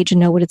that webpage and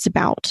know what it's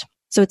about.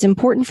 So it's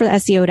important for the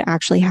SEO to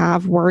actually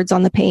have words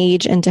on the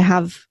page and to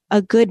have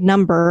a good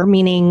number,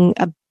 meaning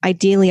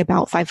ideally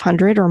about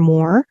 500 or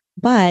more.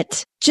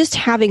 But just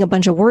having a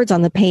bunch of words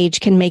on the page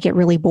can make it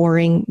really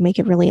boring, make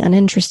it really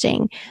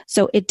uninteresting.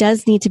 So it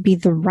does need to be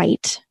the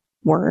right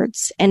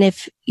words. And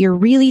if you're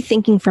really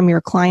thinking from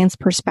your client's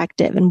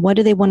perspective and what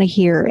do they want to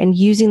hear and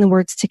using the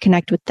words to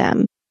connect with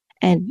them,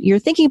 and you're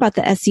thinking about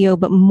the SEO,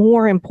 but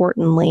more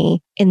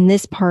importantly, in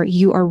this part,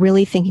 you are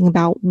really thinking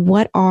about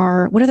what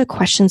are the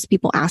questions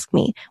people ask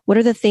me? What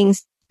are the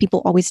things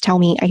people always tell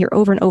me? I hear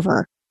over and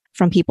over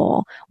from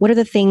people. What are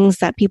the things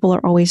that people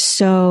are always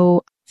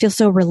feel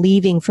so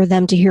relieving for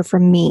them to hear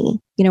from me?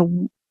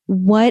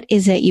 What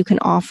is it you can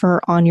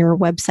offer on your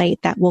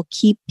website that will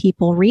keep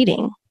people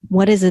reading?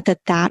 What is it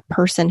that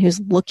person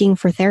who's looking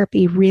for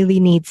therapy really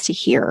needs to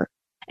hear?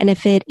 And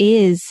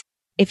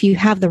if you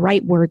have the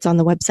right words on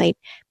the website,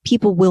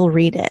 people will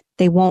read it.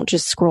 They won't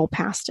just scroll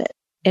past it.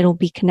 It'll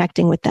be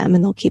connecting with them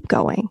and they'll keep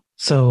going.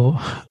 So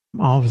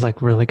all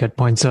like really good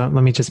points. So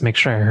let me just make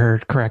sure I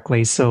heard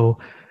correctly. So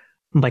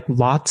like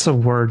lots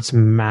of words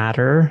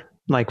matter,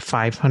 like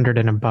 500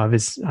 and above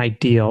is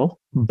ideal,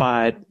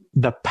 but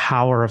the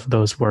power of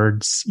those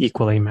words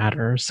equally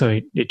matter. So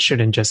it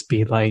shouldn't just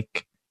be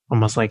like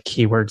almost like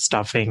keyword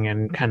stuffing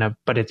and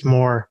but it's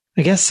more,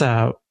 I guess,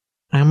 I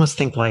almost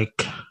think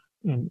like,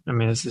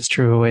 this is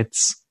true.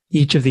 It's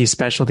each of these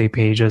specialty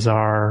pages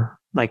are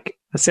like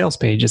a sales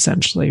page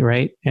essentially,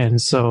 right?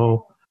 And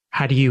so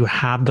how do you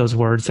have those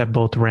words that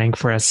both rank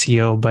for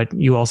SEO, but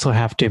you also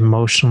have to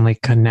emotionally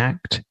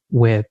connect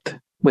with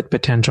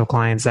potential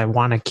clients that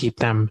want to keep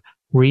them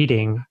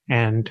reading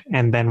and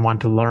then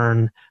want to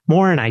learn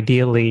more and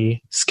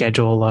ideally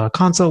schedule a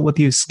consult with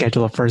you,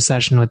 schedule a first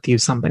session with you,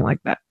 something like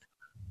that.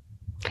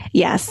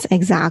 Yes,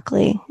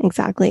 exactly.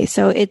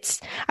 So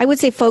I would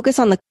say focus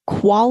on the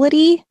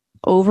quality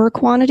over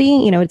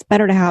quantity. It's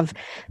better to have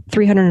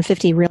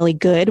 350 really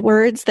good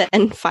words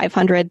than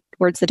 500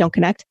 words that don't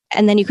connect.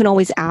 And then you can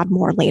always add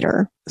more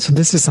later. So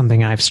this is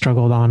something I've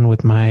struggled on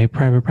with my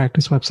private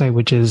practice website,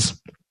 which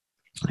is,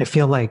 I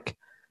feel like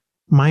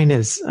mine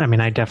is, I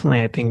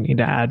think need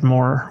to add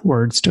more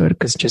words to it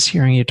because just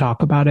hearing you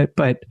talk about it.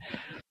 But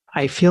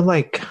I feel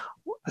like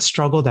a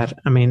struggle that,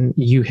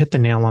 you hit the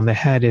nail on the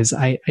head is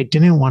I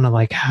didn't want to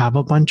like have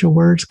a bunch of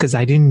words because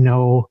I didn't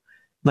know,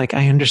 like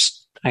I understand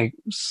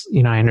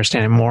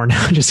it more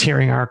now just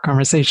hearing our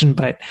conversation,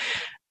 but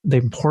the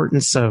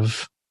importance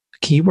of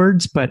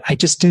keywords, but I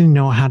just didn't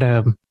know how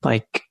to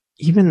like,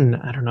 even,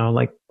 I don't know,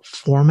 like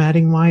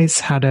formatting wise,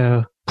 how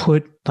to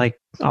put like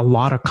a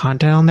lot of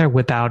content on there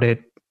without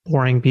it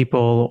boring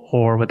people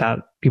or without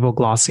people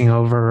glossing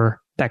over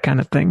that kind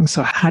of thing.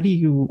 So how do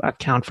you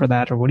account for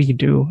that? Or what do you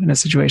do in a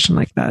situation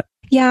like that?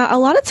 Yeah, a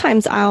lot of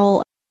times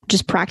I'll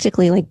just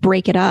practically like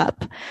break it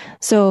up.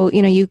 So,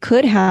 you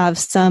could have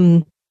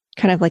some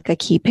kind of like a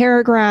key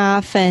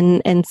paragraph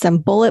and some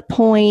bullet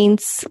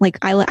points. Like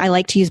I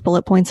like to use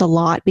bullet points a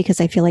lot because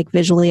I feel like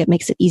visually it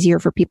makes it easier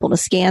for people to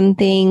scan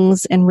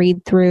things and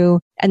read through,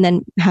 and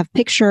then have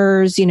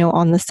pictures,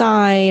 on the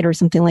side or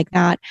something like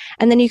that.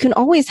 And then you can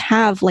always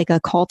have like a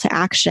call to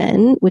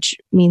action, which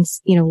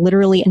means,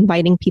 literally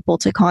inviting people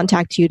to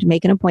contact you to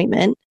make an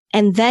appointment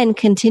and then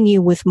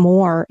continue with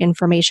more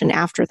information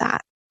after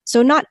that.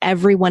 So not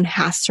everyone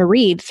has to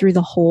read through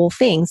the whole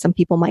thing. Some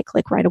people might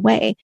click right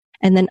away.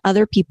 And then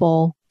other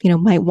people,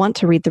 might want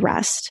to read the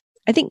rest.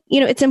 I think,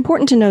 it's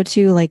important to know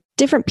too, like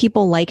different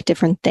people like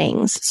different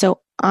things.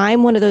 So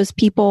I'm one of those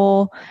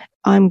people,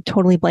 I'm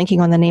totally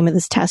blanking on the name of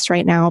this test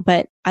right now,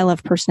 but I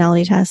love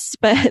personality tests.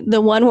 But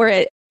the one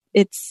where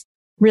it's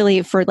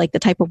really for like the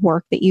type of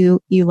work that you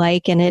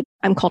like, and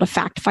I'm called a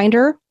fact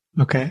finder.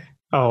 Okay.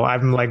 Oh,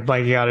 I'm like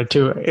blanking out it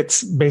too.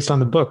 It's based on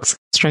the books.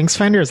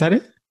 StrengthsFinder, is that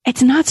it?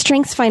 It's not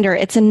StrengthsFinder.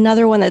 It's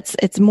another one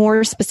it's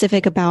more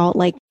specific about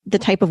like the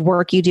type of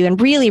work you do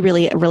and really,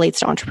 really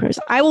relates to entrepreneurs.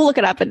 I will look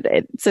it up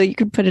so you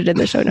can put it in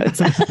the show notes.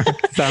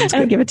 Sounds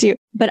I'll good. give it to you.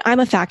 But I'm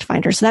a fact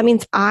finder. So that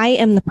means I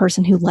am the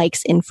person who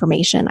likes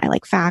information. I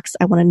like facts.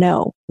 I want to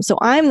know. So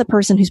I'm the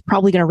person who's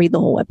probably going to read the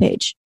whole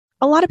webpage.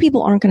 A lot of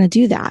people aren't going to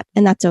do that,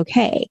 and that's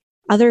okay.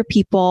 Other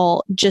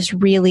people just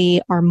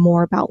really are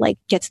more about like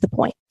get to the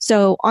point.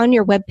 So on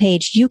your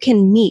webpage, you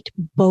can meet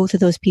both of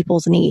those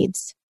people's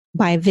needs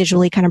by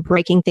visually kind of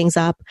breaking things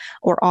up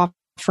or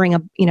offering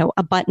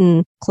a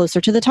button closer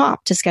to the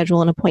top to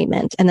schedule an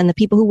appointment. And then the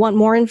people who want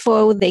more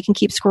info, they can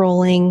keep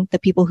scrolling. The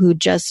people who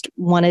just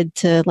wanted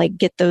to like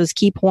get those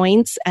key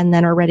points and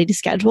then are ready to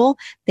schedule,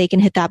 they can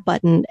hit that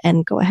button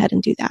and go ahead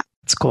and do that.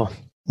 That's cool.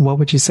 What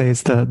would you say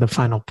is the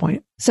final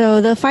point?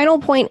 So the final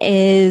point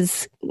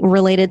is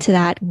related to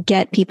that,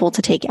 get people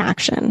to take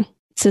action.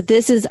 So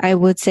this is, I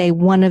would say,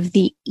 one of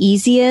the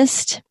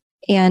easiest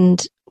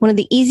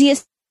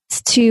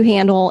to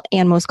handle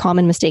and most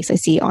common mistakes I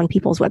see on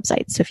people's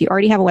websites. So if you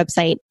already have a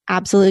website,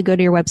 absolutely go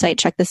to your website,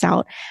 check this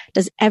out.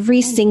 Does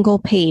every single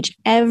page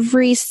of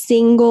your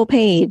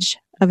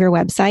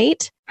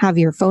website have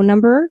your phone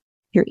number,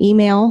 your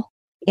email,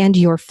 and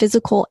your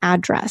physical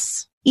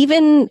address?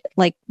 Even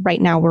like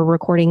right now we're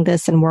recording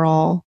this and we're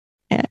all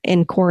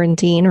in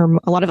quarantine, or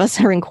a lot of us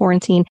are in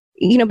quarantine,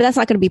 but that's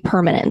not going to be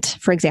permanent.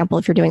 For example,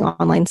 if you're doing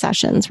online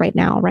sessions right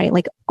now, right?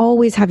 Like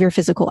always have your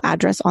physical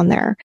address on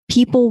there.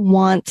 People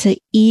want to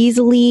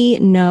easily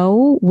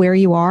know where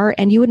you are,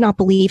 and you would not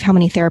believe how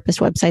many therapist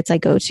websites I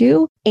go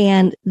to.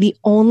 And the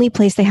only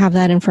place they have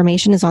that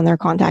information is on their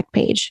contact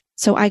page.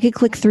 So I could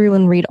click through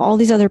and read all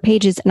these other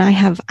pages, and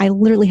I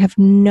literally have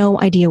no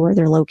idea where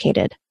they're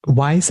located.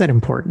 Why is that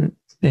important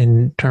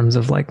in terms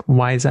of like,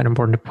 why is that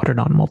important to put it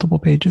on multiple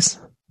pages?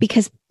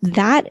 Because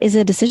that is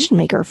a decision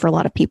maker for a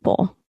lot of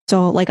people.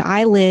 So like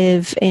I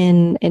live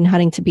in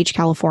Huntington Beach,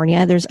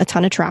 California. There's a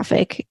ton of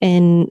traffic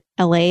in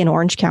LA and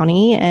Orange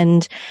County,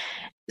 and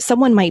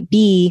someone might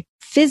be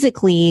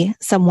physically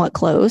somewhat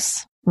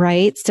close,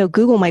 right? So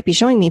Google might be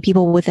showing me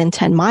people within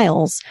 10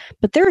 miles,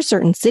 but there are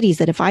certain cities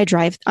that if I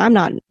drive, I'm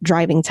not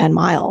driving 10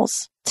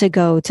 miles to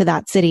go to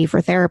that city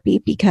for therapy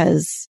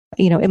because,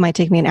 it might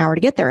take me an hour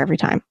to get there every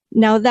time.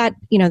 Now that,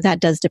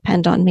 that does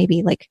depend on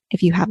maybe like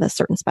if you have a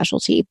certain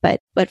specialty, but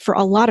for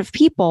a lot of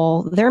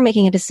people, they're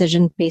making a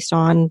decision based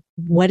on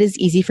what is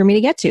easy for me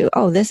to get to.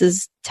 Oh, this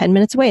is 10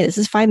 minutes away. This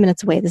is 5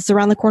 minutes away. This is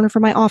around the corner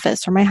from my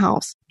office or my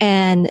house.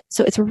 And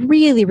so it's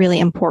really, really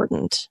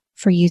important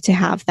for you to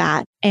have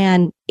that.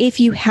 And if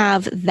you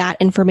have that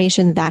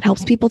information, that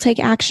helps people take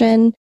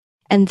action.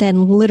 And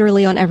then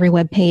literally on every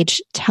web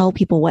page, tell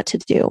people what to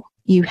do.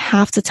 You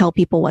have to tell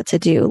people what to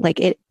do. Like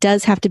it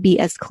does have to be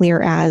as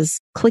clear as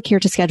click here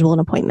to schedule an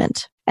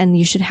appointment. And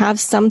you should have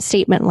some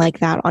statement like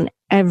that on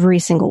every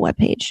single web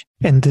page.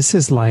 And this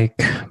is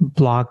like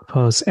blog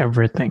posts,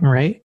 everything,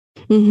 right?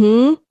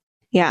 Mm-hmm.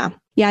 Yeah.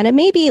 Yeah. And it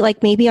may be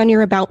like maybe on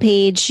your about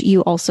page,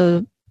 you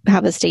also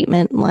have a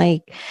statement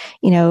like,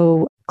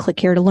 click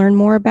here to learn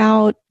more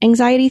about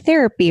anxiety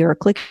therapy, or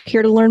click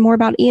here to learn more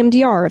about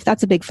EMDR, if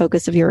that's a big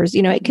focus of yours.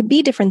 It could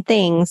be different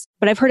things,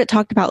 but I've heard it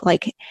talked about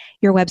like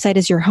your website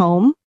is your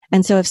home.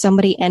 And so if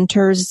somebody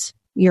enters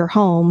your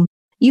home,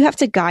 you have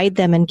to guide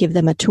them and give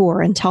them a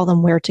tour and tell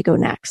them where to go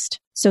next.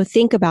 So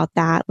think about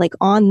that. Like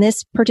on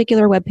this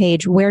particular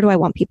webpage, where do I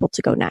want people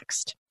to go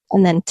next?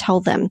 And then tell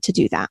them to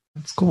do that.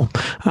 That's cool.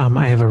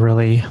 I have a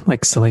really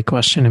silly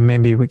question, and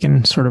maybe we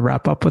can sort of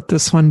wrap up with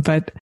this one.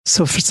 But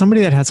so for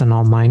somebody that has an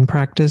online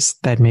practice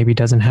that maybe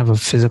doesn't have a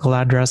physical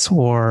address,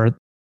 or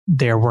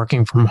they're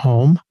working from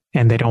home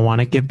and they don't want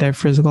to give their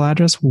physical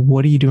address,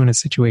 what do you do in a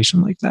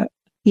situation like that?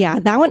 Yeah,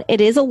 that one, it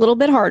is a little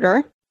bit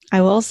harder,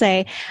 I will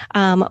say.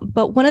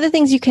 But one of the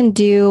things you can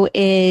do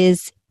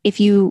is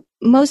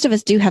most of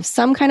us do have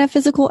some kind of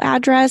physical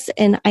address.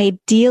 And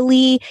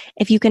ideally,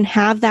 if you can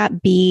have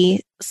that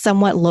be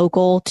somewhat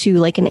local to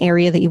like an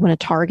area that you want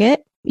to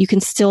target, you can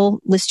still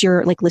list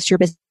your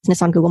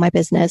business on Google My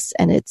Business,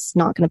 and it's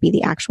not going to be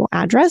the actual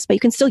address, but you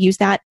can still use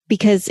that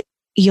because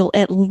you'll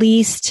at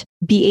least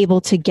be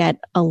able to get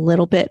a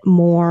little bit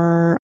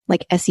more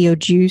like SEO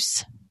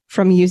juice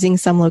from using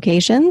some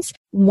locations.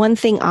 One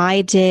thing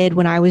I did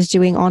when I was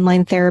doing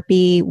online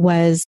therapy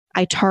was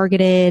I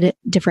targeted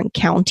different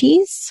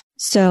counties.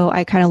 So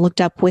I kind of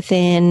looked up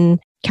within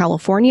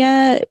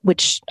California,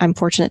 which I'm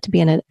fortunate to be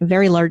in a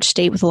very large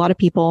state with a lot of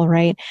people,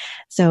 right?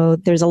 So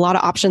there's a lot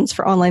of options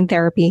for online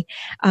therapy.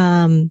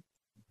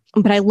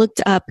 But I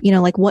looked up,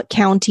 like what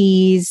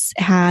counties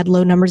had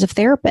low numbers of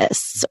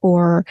therapists,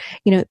 or,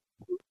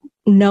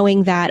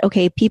 knowing that,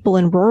 okay, people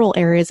in rural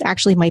areas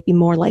actually might be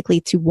more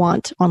likely to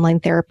want online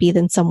therapy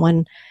than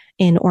someone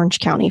in Orange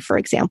County, for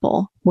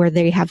example, where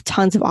they have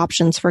tons of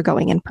options for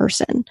going in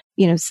person.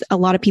 A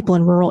lot of people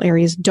in rural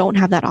areas don't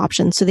have that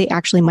option, so they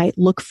actually might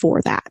look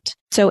for that.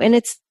 So, and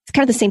it's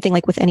kind of the same thing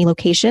like with any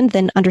location,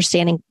 then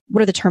understanding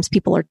what are the terms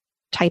people are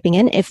typing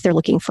in if they're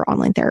looking for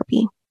online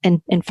therapy,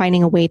 and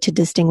finding a way to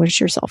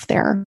distinguish yourself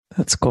there.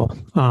 That's cool.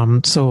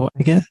 So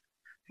I guess,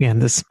 again,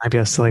 this might be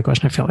a silly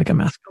question. I feel like I'm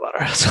asking a lot of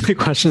silly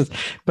questions,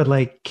 but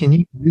like, can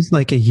you use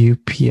like a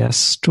UPS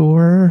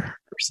store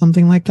or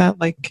something like that?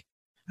 Like,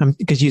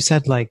 because you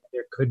said like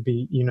there could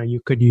be,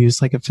 you could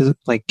use like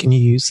can you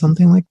use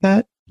something like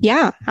that?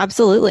 Yeah,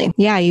 absolutely.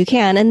 Yeah, you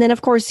can. And then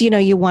of course,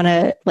 you want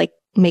to like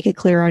make it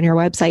clear on your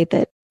website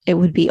that it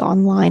would be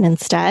online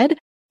instead,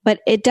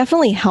 but it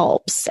definitely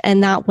helps.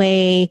 And that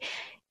way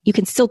you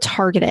can still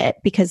target it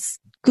because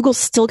Google's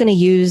still going to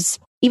use,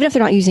 even if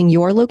they're not using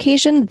your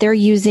location, they're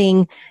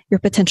using your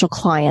potential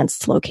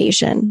client's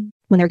location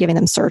when they're giving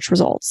them search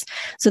results.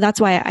 So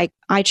that's why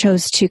I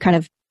chose to kind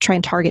of try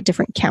and target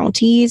different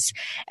counties.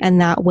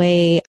 And that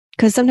way,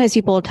 because sometimes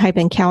people type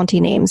in county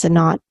names and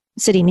not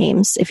city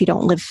names if you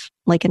don't live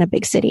like in a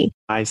big city.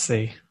 I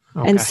see.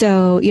 Okay. And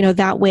so,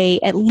 that way,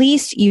 at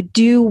least you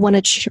do want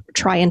to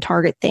try and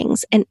target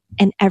things. And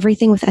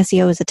everything with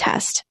SEO is a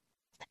test.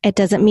 It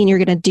doesn't mean you're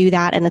going to do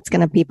that and it's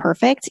going to be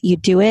perfect. You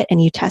do it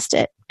and you test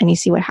it and you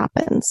see what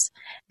happens.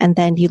 And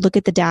then you look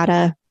at the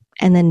data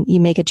and then you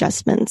make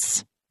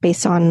adjustments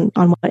based on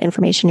what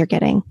information you're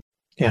getting.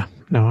 Yeah,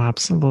 no,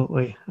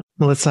 absolutely.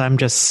 Melissa, I'm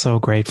just so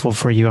grateful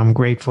for you. I'm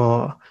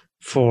grateful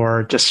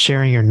for just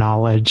sharing your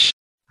knowledge.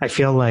 I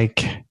feel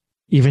like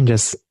even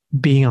just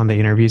being on the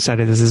interview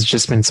side of this has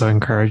just been so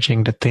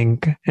encouraging to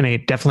think, and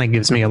it definitely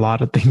gives me a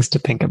lot of things to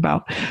think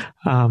about.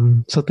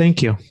 So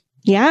thank you.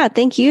 Yeah,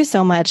 thank you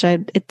so much.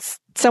 It's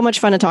so much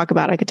fun to talk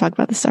about. I could talk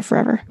about this stuff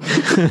forever.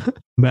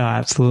 Well,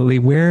 absolutely.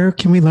 Where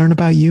can we learn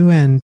about you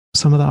and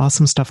some of the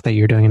awesome stuff that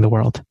you're doing in the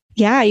world?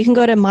 Yeah, you can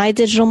go to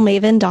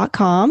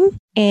mydigitalmaven.com.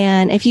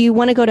 And if you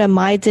want to go to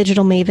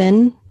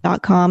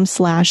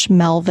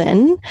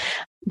mydigitalmaven.com/Melvin,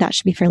 that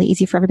should be fairly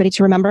easy for everybody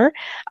to remember.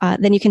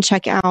 Then you can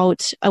check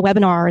out a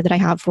webinar that I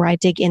have where I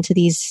dig into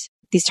these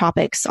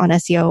topics on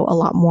SEO a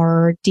lot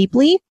more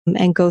deeply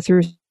and go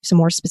through some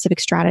more specific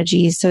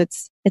strategies. So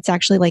it's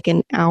actually like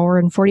an hour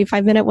and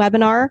 45-minute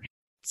webinar.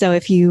 So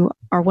if you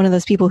are one of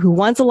those people who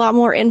wants a lot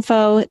more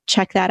info,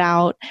 check that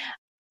out.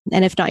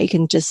 And if not, you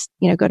can just,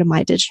 go to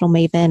My Digital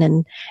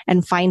Maven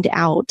and find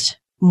out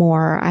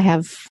more. I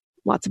have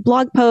lots of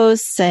blog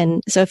posts.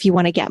 And so if you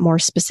want to get more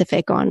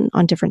specific on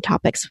different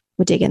topics,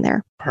 we'll dig in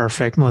there.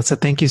 Perfect. Melissa,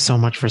 thank you so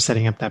much for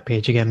setting up that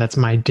page. Again, that's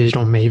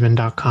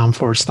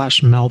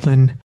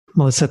mydigitalmaven.com/Melvin.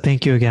 Melissa,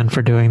 thank you again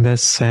for doing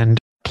this and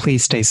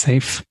please stay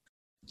safe.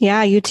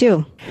 Yeah, you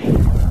too.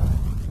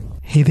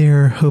 Hey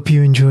there. Hope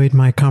you enjoyed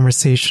my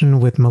conversation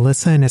with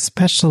Melissa, and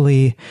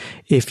especially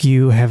if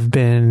you have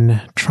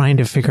been trying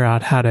to figure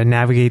out how to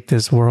navigate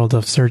this world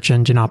of search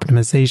engine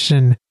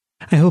optimization.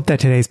 I hope that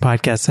today's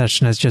podcast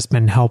session has just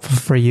been helpful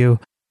for you.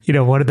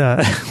 One of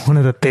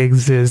the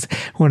things is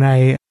when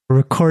I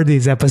record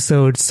these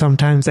episodes,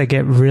 sometimes I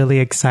get really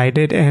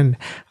excited and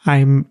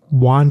I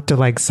want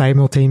to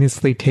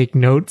simultaneously take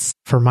notes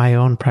for my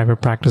own private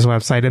practice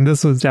website. And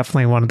this was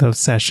definitely one of those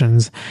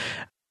sessions.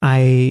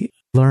 I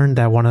learned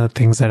that one of the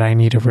things that I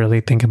need to really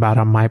think about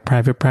on my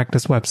private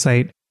practice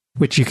website,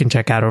 which you can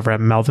check out over at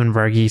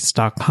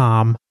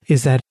melvinverghese.com,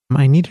 is that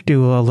I need to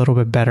do a little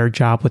bit better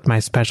job with my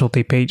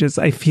specialty pages.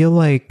 I feel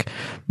like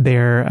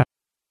the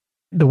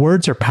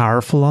words are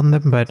powerful on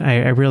them, but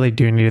I really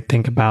do need to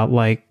think about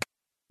what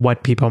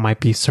people might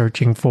be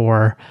searching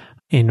for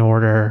in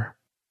order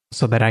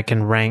so that I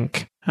can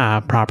rank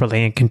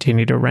properly and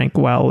continue to rank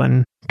well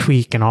and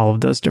tweak and all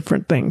of those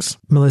different things.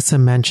 Melissa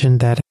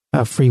mentioned that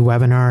a free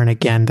webinar, and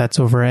again, that's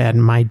over at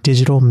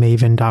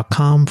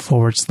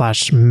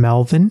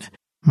mydigitalmaven.com/Melvin.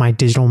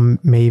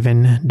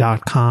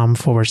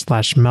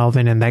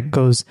 mydigitalmaven.com/Melvin. And that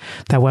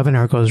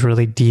webinar goes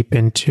really deep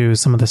into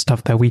some of the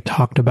stuff that we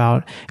talked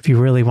about. If you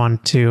really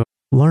want to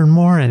learn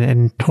more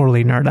and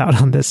totally nerd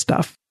out on this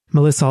stuff.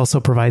 Melissa also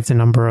provides a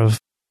number of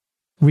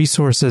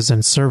resources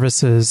and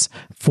services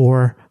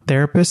for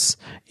therapists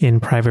in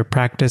private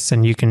practice.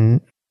 And you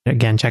can,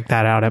 again, check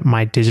that out at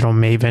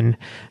mydigitalmaven.com.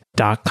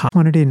 I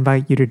wanted to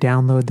invite you to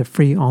download the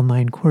free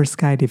online course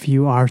guide if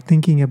you are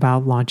thinking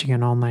about launching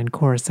an online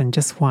course and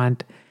just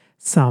want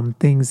some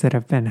things that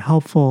have been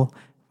helpful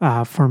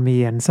for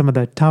me and some of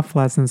the tough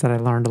lessons that I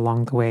learned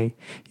along the way.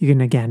 You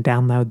can, again,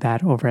 download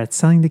that over at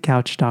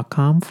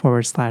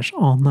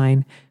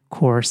sellingthecouch.com/online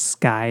course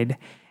guide.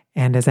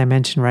 And as I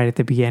mentioned right at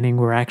the beginning,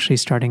 we're actually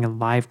starting a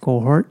live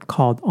cohort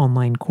called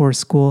Online Course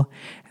School.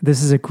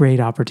 This is a great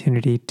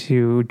opportunity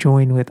to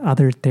join with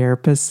other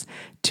therapists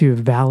to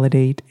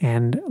validate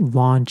and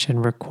launch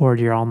and record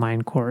your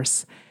online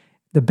course.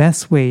 The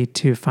best way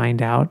to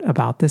find out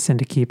about this and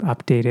to keep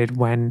updated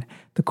when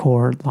the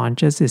cohort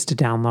launches is to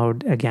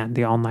download, again,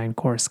 the online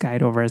course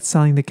guide over at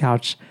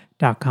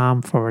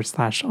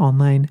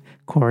sellingthecouch.com/online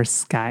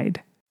course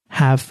guide.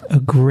 Have a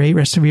great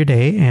rest of your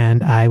day,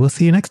 and I will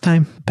see you next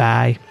time.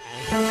 Bye.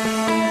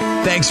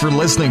 Thanks for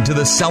listening to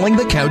the Selling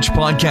the Couch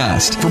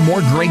podcast. For more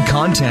great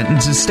content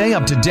and to stay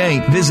up to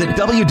date, visit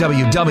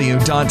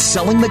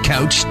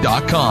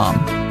www.sellingthecouch.com.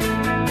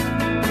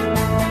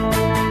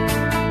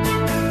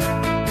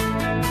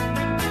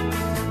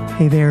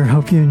 Hey there,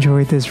 hope you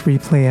enjoyed this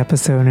replay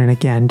episode. And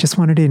again, just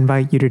wanted to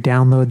invite you to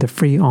download the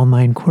free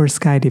online course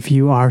guide if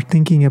you are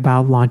thinking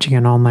about launching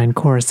an online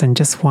course and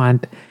just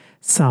want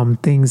some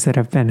things that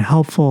have been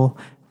helpful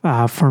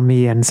for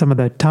me and some of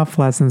the tough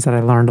lessons that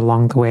I learned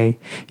along the way,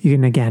 you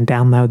can again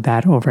download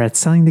that over at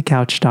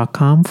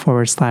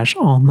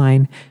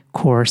sellingthecouch.com/online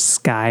course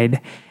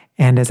guide.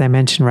 And as I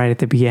mentioned right at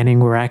the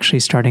beginning, we're actually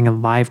starting a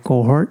live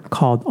cohort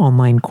called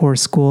Online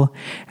Course School.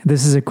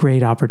 This is a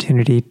great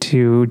opportunity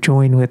to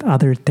join with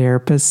other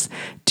therapists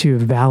to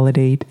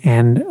validate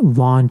and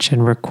launch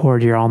and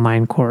record your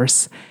online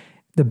course.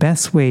 The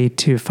best way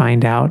to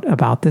find out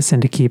about this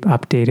and to keep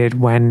updated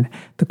when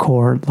the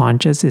cohort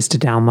launches is to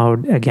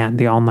download, again,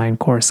 the online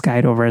course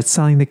guide over at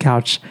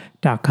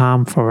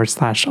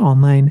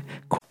sellingthecouch.com/online.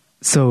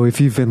 So if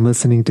you've been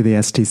listening to the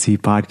STC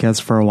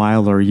podcast for a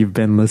while, or you've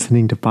been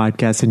listening to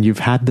podcasts and you've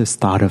had this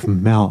thought of,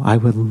 Mel, I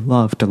would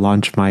love to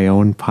launch my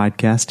own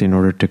podcast in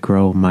order to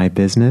grow my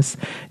business,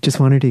 just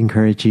wanted to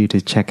encourage you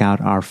to check out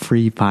our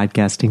free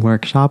podcasting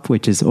workshop,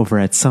 which is over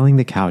at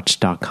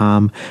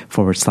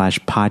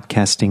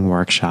sellingthecouch.com/podcasting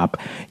workshop.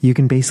 You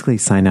can basically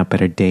sign up at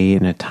a day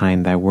and a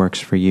time that works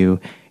for you.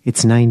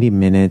 It's 90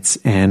 minutes.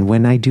 And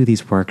when I do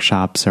these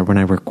workshops or when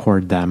I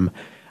record them,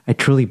 I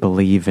truly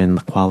believe in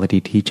quality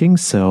teaching,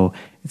 so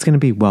it's going to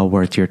be well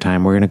worth your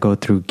time. We're going to go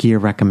through gear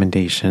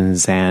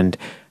recommendations and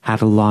how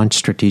to launch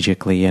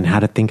strategically and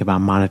how to think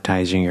about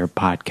monetizing your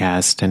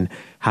podcast and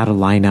how to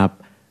line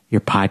up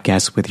your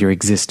podcast with your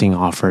existing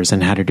offers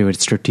and how to do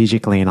it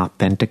strategically and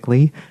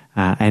authentically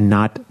and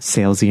not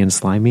salesy and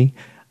slimy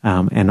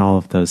and all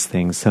of those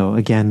things. So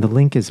again, the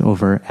link is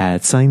over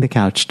at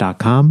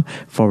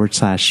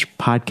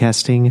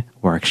sellingthecouch.com/podcasting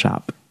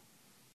workshop.